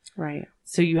trust. Right.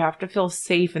 So you have to feel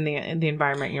safe in the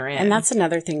environment you're in. And that's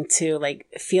another thing too, like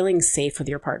feeling safe with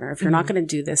your partner. If you're not going to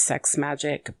do this sex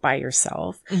magic by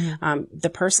yourself,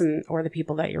 the person or the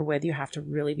people that you're with, you have to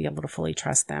really be able to fully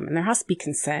trust them. And there has to be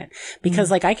consent,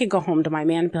 because like I could go home to my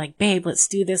man and be like, babe, let's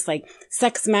do this like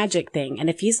sex magic thing. And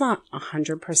if he's not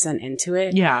 100% into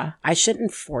it, I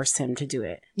shouldn't force him to do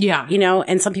it. Yeah. You know,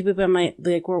 and some people might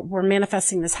like, we're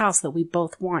manifesting this house that we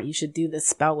both want. You should do this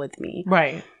spell with me.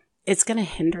 Right. It's going to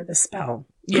hinder the spell.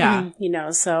 Yeah. You know,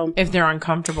 so if they're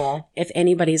uncomfortable, if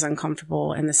anybody's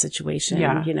uncomfortable in the situation,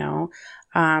 you know,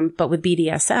 But with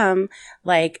BDSM,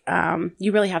 like,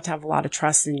 you really have to have a lot of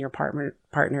trust in your partner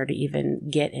to even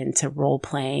get into role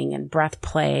playing and breath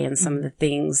play and some of the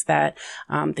things that,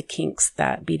 the kinks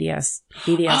that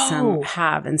BDSM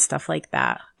have and stuff like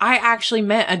that. I actually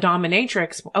met a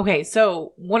dominatrix. Okay,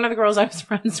 so one of the girls I was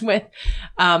friends with,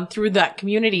 through that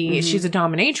community, she's a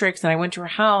dominatrix, and I went to her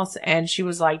house and she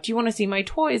was like, "Do you want to see my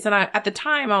toys?" And at the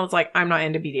time I was like, I'm not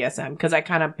into BDSM because I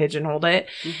kind of pigeonholed it.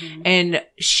 And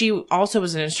she also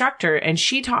was an instructor and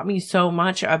she taught me so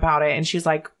much about it. And she's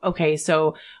like, "Okay,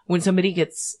 so when somebody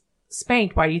gets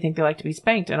spanked, why do you think they like to be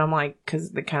spanked?" And I'm like, "Cause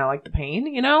they kind of like the pain,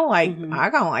 you know, like I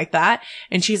kind of like that."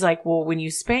 And she's like, "Well, when you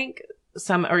spank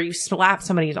or you slap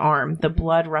somebody's arm, the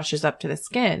blood rushes up to the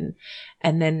skin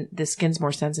and then the skin's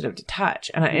more sensitive to touch."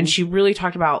 And she really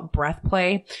talked about breath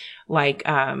play, like,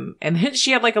 and then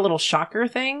she had like a little shocker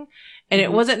thing. And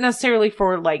it wasn't necessarily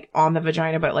for like on the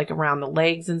vagina, but like around the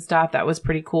legs and stuff. That was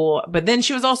pretty cool. But then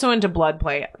she was also into blood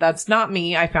play. That's not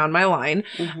me. I found my line.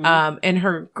 And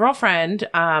her girlfriend,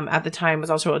 at the time was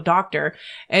also a doctor.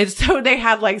 And so they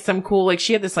had like some cool, like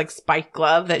she had this like spike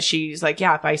glove that she's like,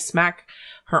 "Yeah, if I smack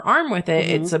her arm with it,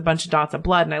 it's a bunch of dots of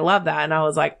blood." And I love that. And I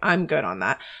was like, I'm good on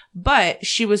that. But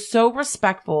she was so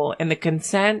respectful, and the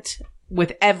consent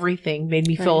with everything made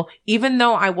me feel, even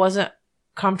though I wasn't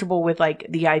comfortable with like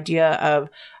the idea of,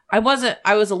 I was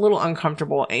a little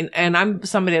uncomfortable, and I'm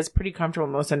somebody that's pretty comfortable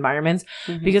in most environments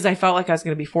because I felt like I was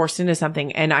going to be forced into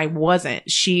something, and I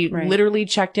wasn't. She literally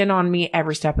checked in on me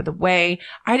every step of the way.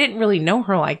 I didn't really know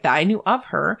her like that. I knew of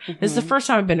her. This is the first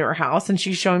time I've been to her house, and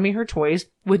she's showing me her toys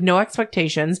with no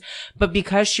expectations. But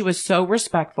because she was so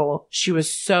respectful, she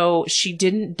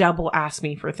didn't double ask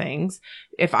me for things.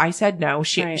 If I said no,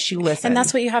 she listened. And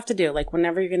that's what you have to do. Like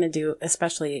whenever you're going to do,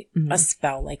 especially a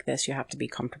spell like this, you have to be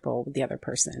comfortable with the other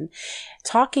person.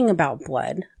 Talking about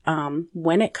blood,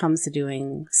 when it comes to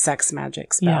doing sex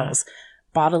magic spells,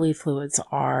 bodily fluids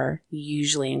are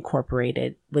usually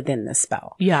incorporated within the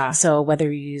spell. Yeah. So whether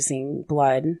you're using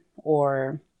blood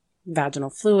or vaginal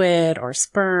fluid or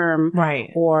sperm,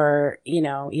 or, you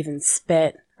know, even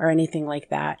spit or anything like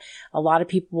that, a lot of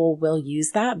people will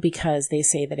use that because they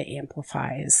say that it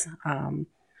amplifies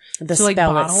the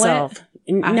spell itself.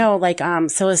 No, like,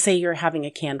 so let's say you're having a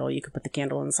candle. You could put the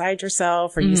candle inside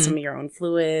yourself or use some of your own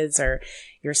fluids or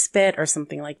your spit or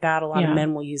something like that. A lot of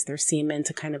men will use their semen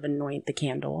to kind of anoint the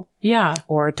candle. Yeah.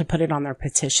 Or to put it on their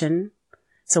petition.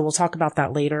 So we'll talk about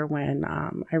that later when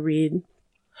I read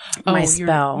my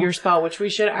spell. Your spell, which we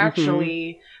should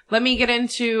actually, let me get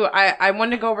into, I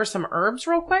wanted to go over some herbs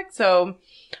real quick. So,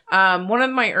 one of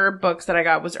my herb books that I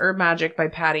got was Herb Magic by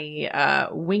Patty,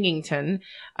 Wingington.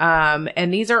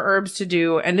 And these are herbs to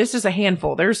do, and this is a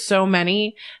handful. There's so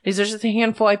many. These are just a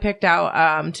handful I picked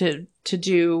out, to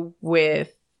do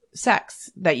with sex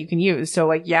that you can use. So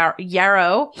like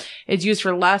yarrow is used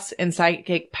for lust and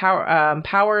psychic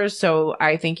powers. So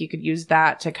I think you could use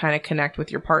that to kind of connect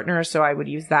with your partner. So I would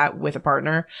use that with a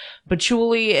partner.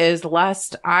 Patchouli is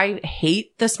lust. I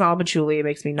hate the smell of patchouli. It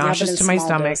makes me nauseous to my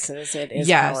stomach. Doses, it is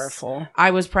powerful.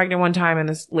 I was pregnant one time and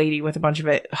this lady with a bunch of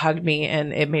it hugged me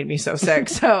and it made me so sick.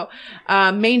 So,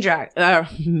 mandrake.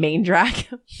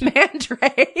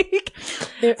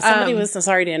 Somebody was,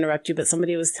 sorry to interrupt you, but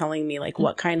somebody was telling me like,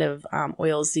 what kind of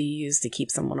oils do you use to keep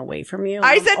someone away from you?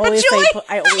 I said patchouli.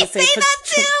 I always say that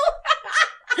too.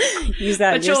 Use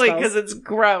that patchouli because it's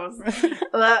gross.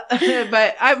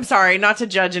 But I'm sorry, not to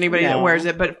judge anybody that wears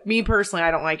it, but me personally,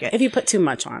 I don't like it. If you put too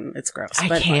much on, it's gross.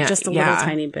 I can't. Just a little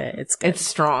tiny bit, it's good. It's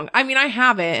strong. I mean, I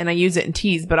have it and I use it in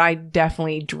teas, but I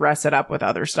definitely dress it up with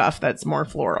other stuff that's more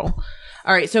floral.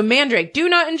 All right. So mandrake, do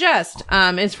not ingest,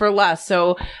 is for lust.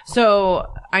 So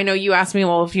I know you asked me,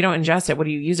 well, if you don't ingest it, what do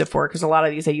you use it for? Cause a lot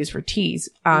of these I use for teas.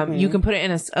 You can put it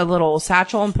in a little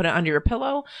satchel and put it under your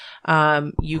pillow.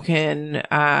 You can,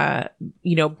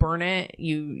 burn it.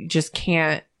 You just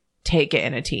can't take it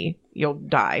in a tea. You'll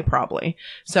die probably.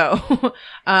 So,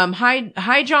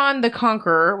 High John the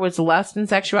Conqueror was lust and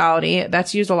sexuality.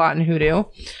 That's used a lot in hoodoo.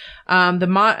 And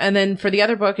then for the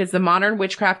other book is The Modern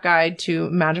Witchcraft Guide to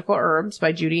Magical Herbs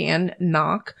by Judy Ann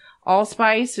Nock.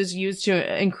 Allspice is used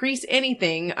to increase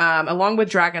anything, along with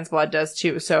dragon's blood does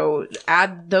too. So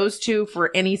add those two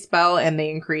for any spell and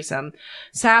they increase them.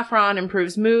 Saffron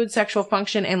improves mood, sexual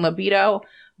function, and libido.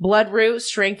 Bloodroot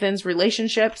strengthens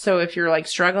relationships. So if you're like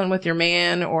struggling with your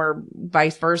man or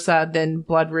vice versa, then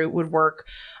bloodroot would work,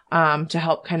 to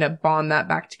help kind of bond that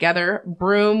back together.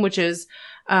 Broom, which is,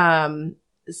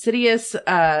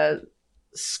 Sidious,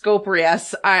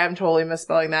 Scoprius. I am totally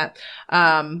misspelling that.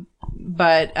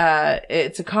 But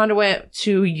it's a conduit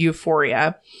to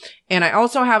euphoria. And I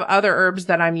also have other herbs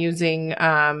that I'm using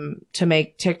to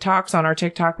make TikToks on our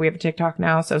TikTok. We have a TikTok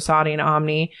now, so Saudi and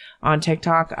Omni on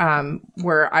TikTok,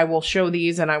 where I will show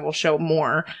these and I will show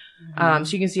more. So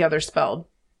you can see how they're spelled.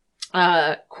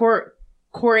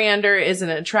 Coriander is an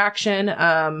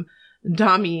attraction.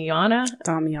 Damiana.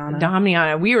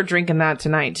 We were drinking that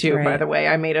tonight too, by the way.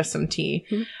 I made us some tea.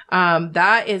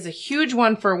 That is a huge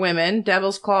one for women.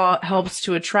 Devil's Claw helps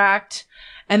to attract.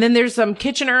 And then there's some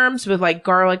kitchen herbs with like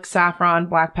garlic, saffron,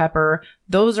 black pepper.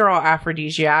 Those are all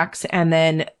aphrodisiacs. And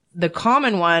then the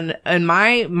common one, and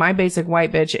my basic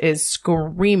white bitch is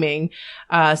screaming,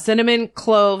 cinnamon,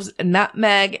 cloves,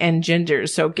 nutmeg, and ginger.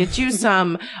 So get you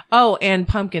some, and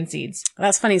pumpkin seeds.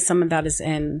 That's funny. Some of that is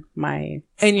in my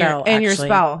spell, in your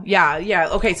spell. Yeah.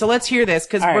 Okay. So let's hear this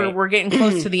because we're getting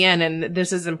close to the end and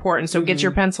this is important. So get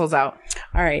your pencils out.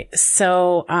 All right.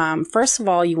 So, first of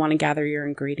all, you want to gather your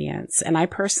ingredients, and I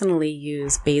personally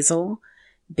use basil,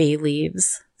 bay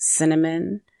leaves,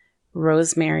 cinnamon,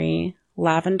 rosemary,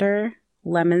 lavender,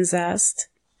 lemon zest,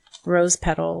 rose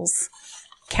petals,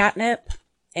 catnip,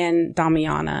 and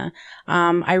damiana.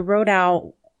 I wrote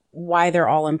out why they're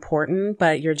all important,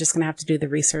 but you're just going to have to do the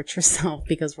research yourself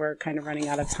because we're kind of running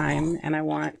out of time and I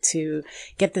want to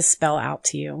get this spell out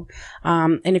to you.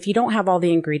 And if you don't have all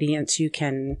the ingredients, you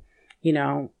can,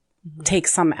 take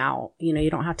some out. You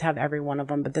don't have to have every one of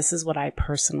them, but this is what I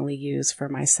personally use for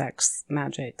my sex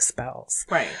magic spells.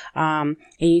 Right. And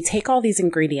you take all these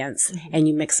ingredients and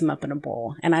you mix them up in a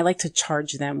bowl. And I like to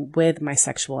charge them with my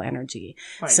sexual energy.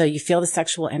 Right. So you feel the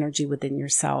sexual energy within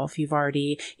yourself. You've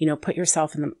already, put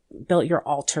yourself built your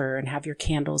altar and have your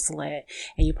candles lit,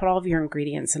 and you put all of your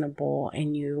ingredients in a bowl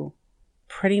and you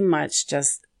pretty much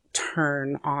just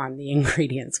turn on the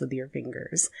ingredients with your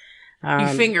fingers. You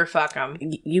finger fuck them.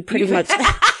 You pretty much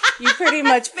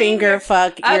finger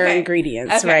fuck your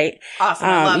ingredients, right?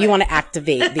 Awesome. You want to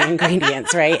activate the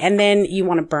ingredients, right? And then you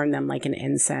want to burn them like an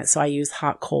incense. So I use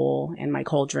hot coal in my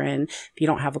cauldron. If you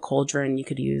don't have a cauldron, you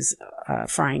could use a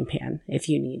frying pan if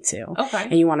you need to. Okay.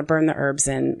 And you want to burn the herbs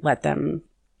and let them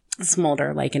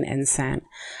smolder like an incense.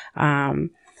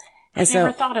 I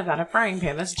never thought of that, a frying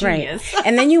pan. That's genius. Right.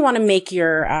 And then you want to make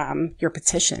your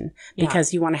petition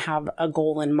because you want to have a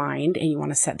goal in mind and you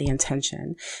want to set the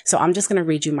intention. So I'm just going to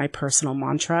read you my personal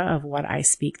mantra of what I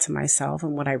speak to myself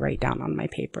and what I write down on my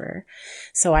paper.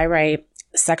 So I write,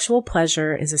 sexual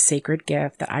pleasure is a sacred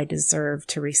gift that I deserve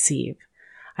to receive.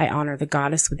 I honor the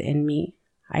goddess within me.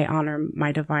 I honor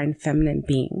my divine feminine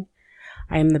being.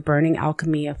 I am the burning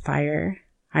alchemy of fire.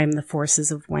 I am the forces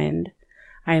of wind.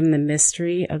 I am the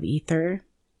mystery of ether.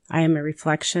 I am a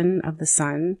reflection of the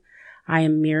sun. I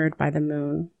am mirrored by the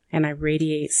moon, and I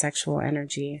radiate sexual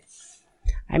energy.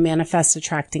 I manifest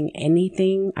attracting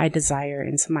anything I desire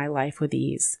into my life with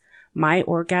ease. My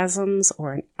orgasms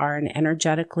are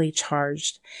energetically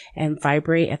charged and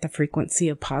vibrate at the frequency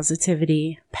of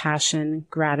positivity, passion,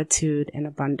 gratitude, and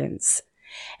abundance.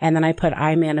 And then I put,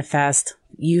 I manifest,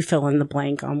 you fill in the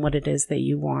blank on what it is that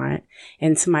you want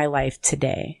into my life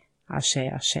today. Ashe,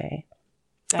 ashe.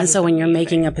 And so when you're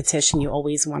making a petition, you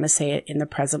always want to say it in the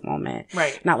present moment.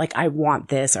 Right. Not like, I want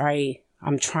this or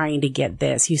I'm trying to get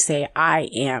this. You say, I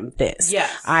am this.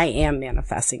 Yes. I am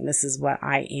manifesting. This is what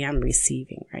I am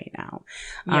receiving right now.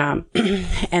 Yeah.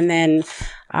 And then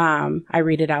I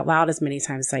read it out loud as many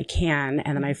times as I can.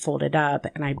 And then I fold it up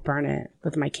and I burn it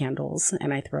with my candles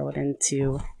and I throw it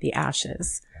into the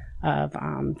ashes of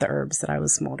the herbs that I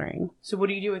was smoldering. So what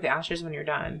do you do with the ashes when you're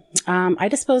done? I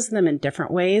dispose of them in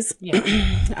different ways. Yeah.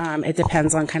 It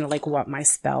depends on kind of like what my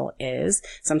spell is.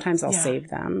 Sometimes I'll save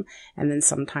them, and then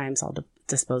sometimes I'll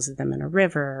dispose of them in a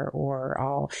river,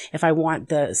 or if I want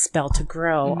the spell to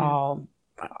grow,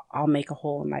 I'll make a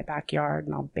hole in my backyard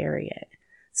and I'll bury it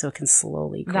so it can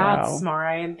slowly grow. That's smart.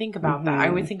 I didn't think about that. I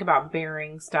would think about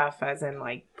burying stuff as in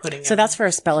like putting So that's for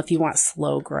a spell if you want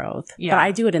slow growth. Yeah. But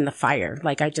I do it in the fire.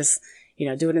 Like I just,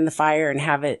 do it in the fire and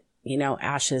have it,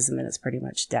 ashes, and then it's pretty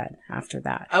much dead after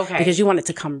that. Okay. Because you want it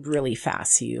to come really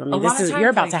fast to you. I mean, you're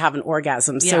about to have an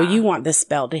orgasm. So you want this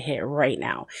spell to hit right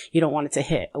now. You don't want it to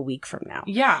hit a week from now.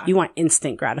 Yeah. You want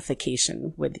instant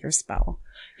gratification with your spell.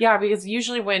 Yeah, because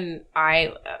usually when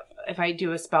if I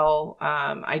do a spell,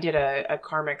 I did a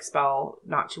karmic spell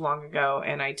not too long ago,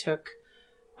 and I took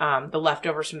the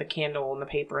leftovers from the candle and the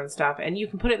paper and stuff, and you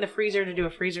can put it in the freezer to do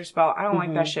a freezer spell. I don't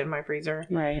like that shit in my freezer.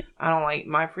 Right. I don't like,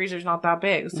 my freezer's not that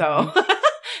big, so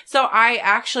so I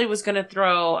actually was gonna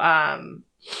throw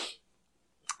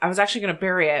I was actually going to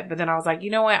bury it, but then I was like, you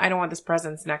know what? I don't want this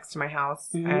presence next to my house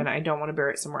and I don't want to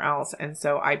bury it somewhere else. And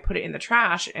so I put it in the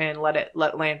trash and let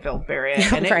landfill bury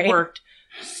it. And it worked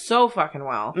so fucking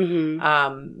well.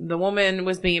 The woman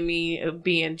was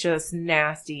being just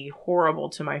nasty, horrible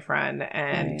to my friend.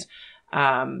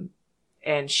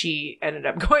 And she ended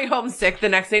up going home sick the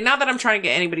next day. Not that I'm trying to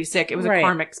get anybody sick. It was a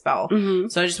karmic spell.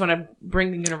 So I just want to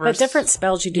bring the universe. But different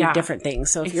spells, you do different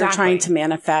things. So if you're trying to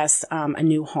manifest a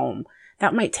new home,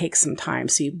 that might take some time.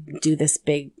 So you do this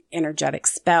big energetic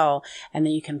spell and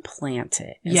then you can plant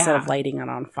it instead of lighting it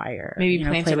on fire. Maybe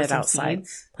plant it outside.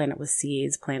 Seeds. Plant it with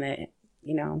seeds. Plant it,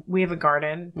 we have a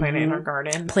garden. Plant it in our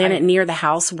garden. Plant it near the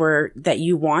house that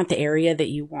you want, the area that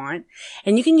you want.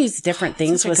 And you can use different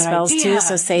things with spells too.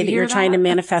 So say that you're trying to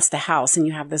manifest a house and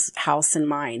you have this house in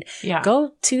mind. Yeah.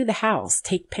 Go to the house,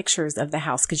 take pictures of the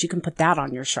house because you can put that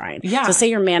on your shrine. Yeah. So say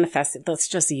you're manifesting, let's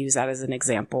just use that as an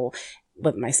example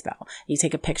with my spell. You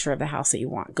take a picture of the house that you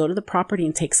want. Go to the property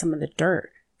and take some of the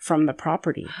dirt from the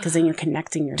property because then you're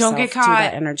connecting yourself to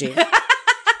that energy.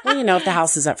 Well, if the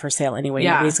house is up for sale anyway,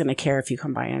 nobody's going to care if you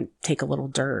come by and take a little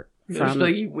dirt from,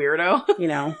 like, you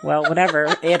weirdo. Well,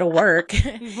 whatever. It'll work.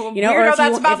 Weirdo or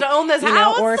that's about to own this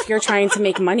house. Or if you're trying to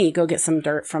make money, go get some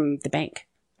dirt from the bank.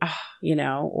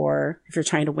 Or if you're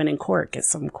trying to win in court, get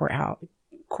some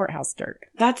courthouse dirt.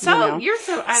 That's so, you're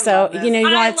so, I so, love this. you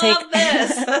want to take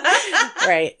this.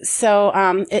 Right.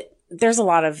 So, there's a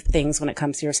lot of things when it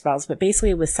comes to your spells, but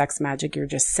basically with sex magic, you're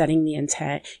just setting the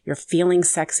intent. You're feeling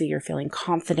sexy. You're feeling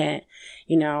confident.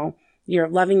 You're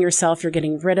loving yourself. You're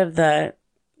getting rid of the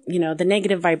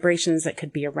negative vibrations that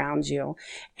could be around you.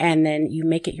 And then you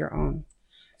make it your own.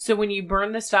 So when you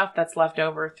burn the stuff that's left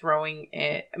over, throwing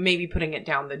it, maybe putting it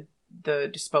down the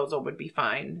disposal would be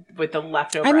fine with the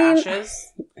leftover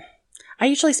ashes. I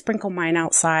usually sprinkle mine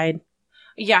outside.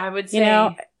 Yeah, I would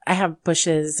say. I have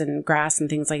bushes and grass and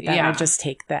things like that. Yeah. And I just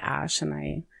take the ash and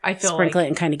I sprinkle it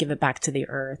and kind of give it back to the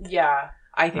earth. Yeah,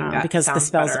 I think that because sounds the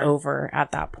spell's better. Over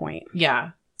at that point.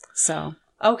 Yeah. So.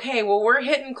 Okay, well, we're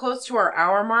hitting close to our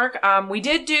hour mark. We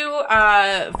did do,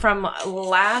 from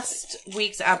last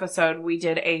week's episode, we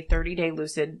did a 30-day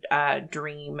lucid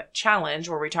dream challenge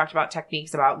where we talked about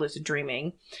techniques about lucid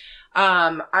dreaming.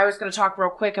 I was going to talk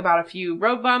real quick about a few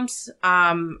road bumps,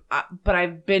 but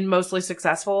I've been mostly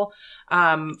successful.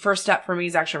 First step for me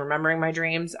is actually remembering my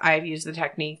dreams. I've used the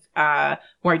technique,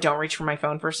 where I don't reach for my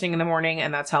phone first thing in the morning,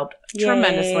 and that's helped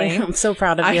tremendously. I'm so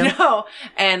proud of you. I know.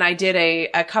 And I did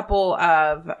a couple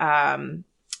of,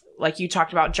 like you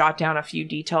talked about, jot down a few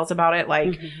details about it,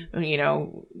 like,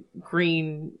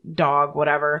 green dog,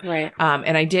 whatever. Right.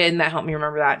 And I did, and that helped me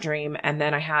remember that dream. And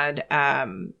then I had,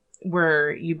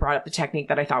 where you brought up the technique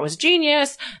that I thought was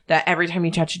genius, that every time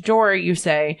you touch a door, you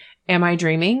say, am I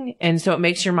dreaming? And so it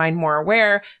makes your mind more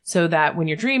aware so that when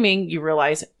you're dreaming, you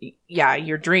realize, yeah,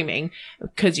 you're dreaming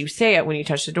because you say it when you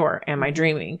touch the door. Am I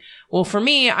dreaming? Well, for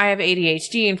me, I have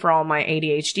ADHD, and for all my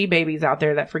ADHD babies out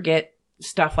there that forget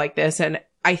stuff like this, and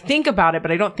I think about it, but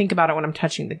I don't think about it when I'm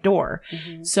touching the door.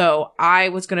 So I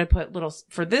was going to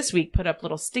for this week, put up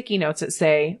little sticky notes that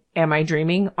say, am I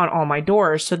dreaming, on all my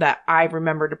doors, so that I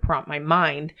remember to prompt my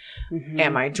mind,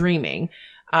 am I dreaming?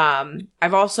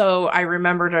 I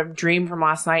remembered a dream from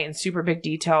last night in super big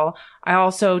detail. I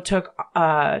also took,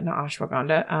 not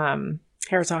ashwagandha,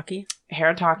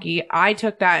 Harataki. I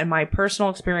took that, and my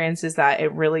personal experience is that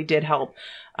it really did help.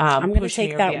 I'm going to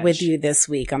take that with you this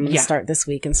week. I'm going to start this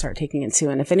week and start taking it too.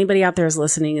 And if anybody out there is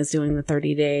listening, is doing the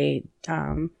 30-day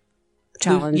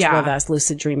challenge with us,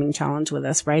 lucid dreaming challenge with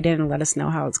us, write in and let us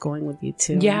know how it's going with you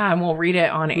too. Yeah, and we'll read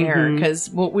it on air because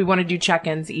we want to do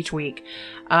check-ins each week.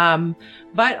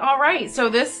 But all right, so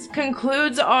this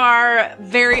concludes our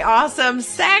very awesome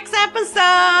sex episode.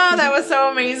 That was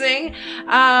so amazing.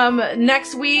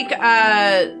 Next week,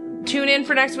 tune in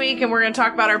for next week, and we're going to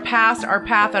talk about our past, our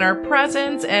path, and our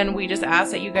presence. And we just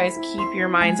ask that you guys keep your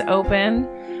minds open.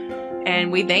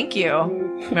 And we thank you.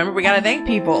 Remember, we got to thank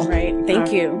people. Right.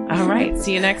 Thank you. All right.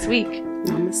 See you next week.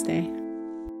 Namaste.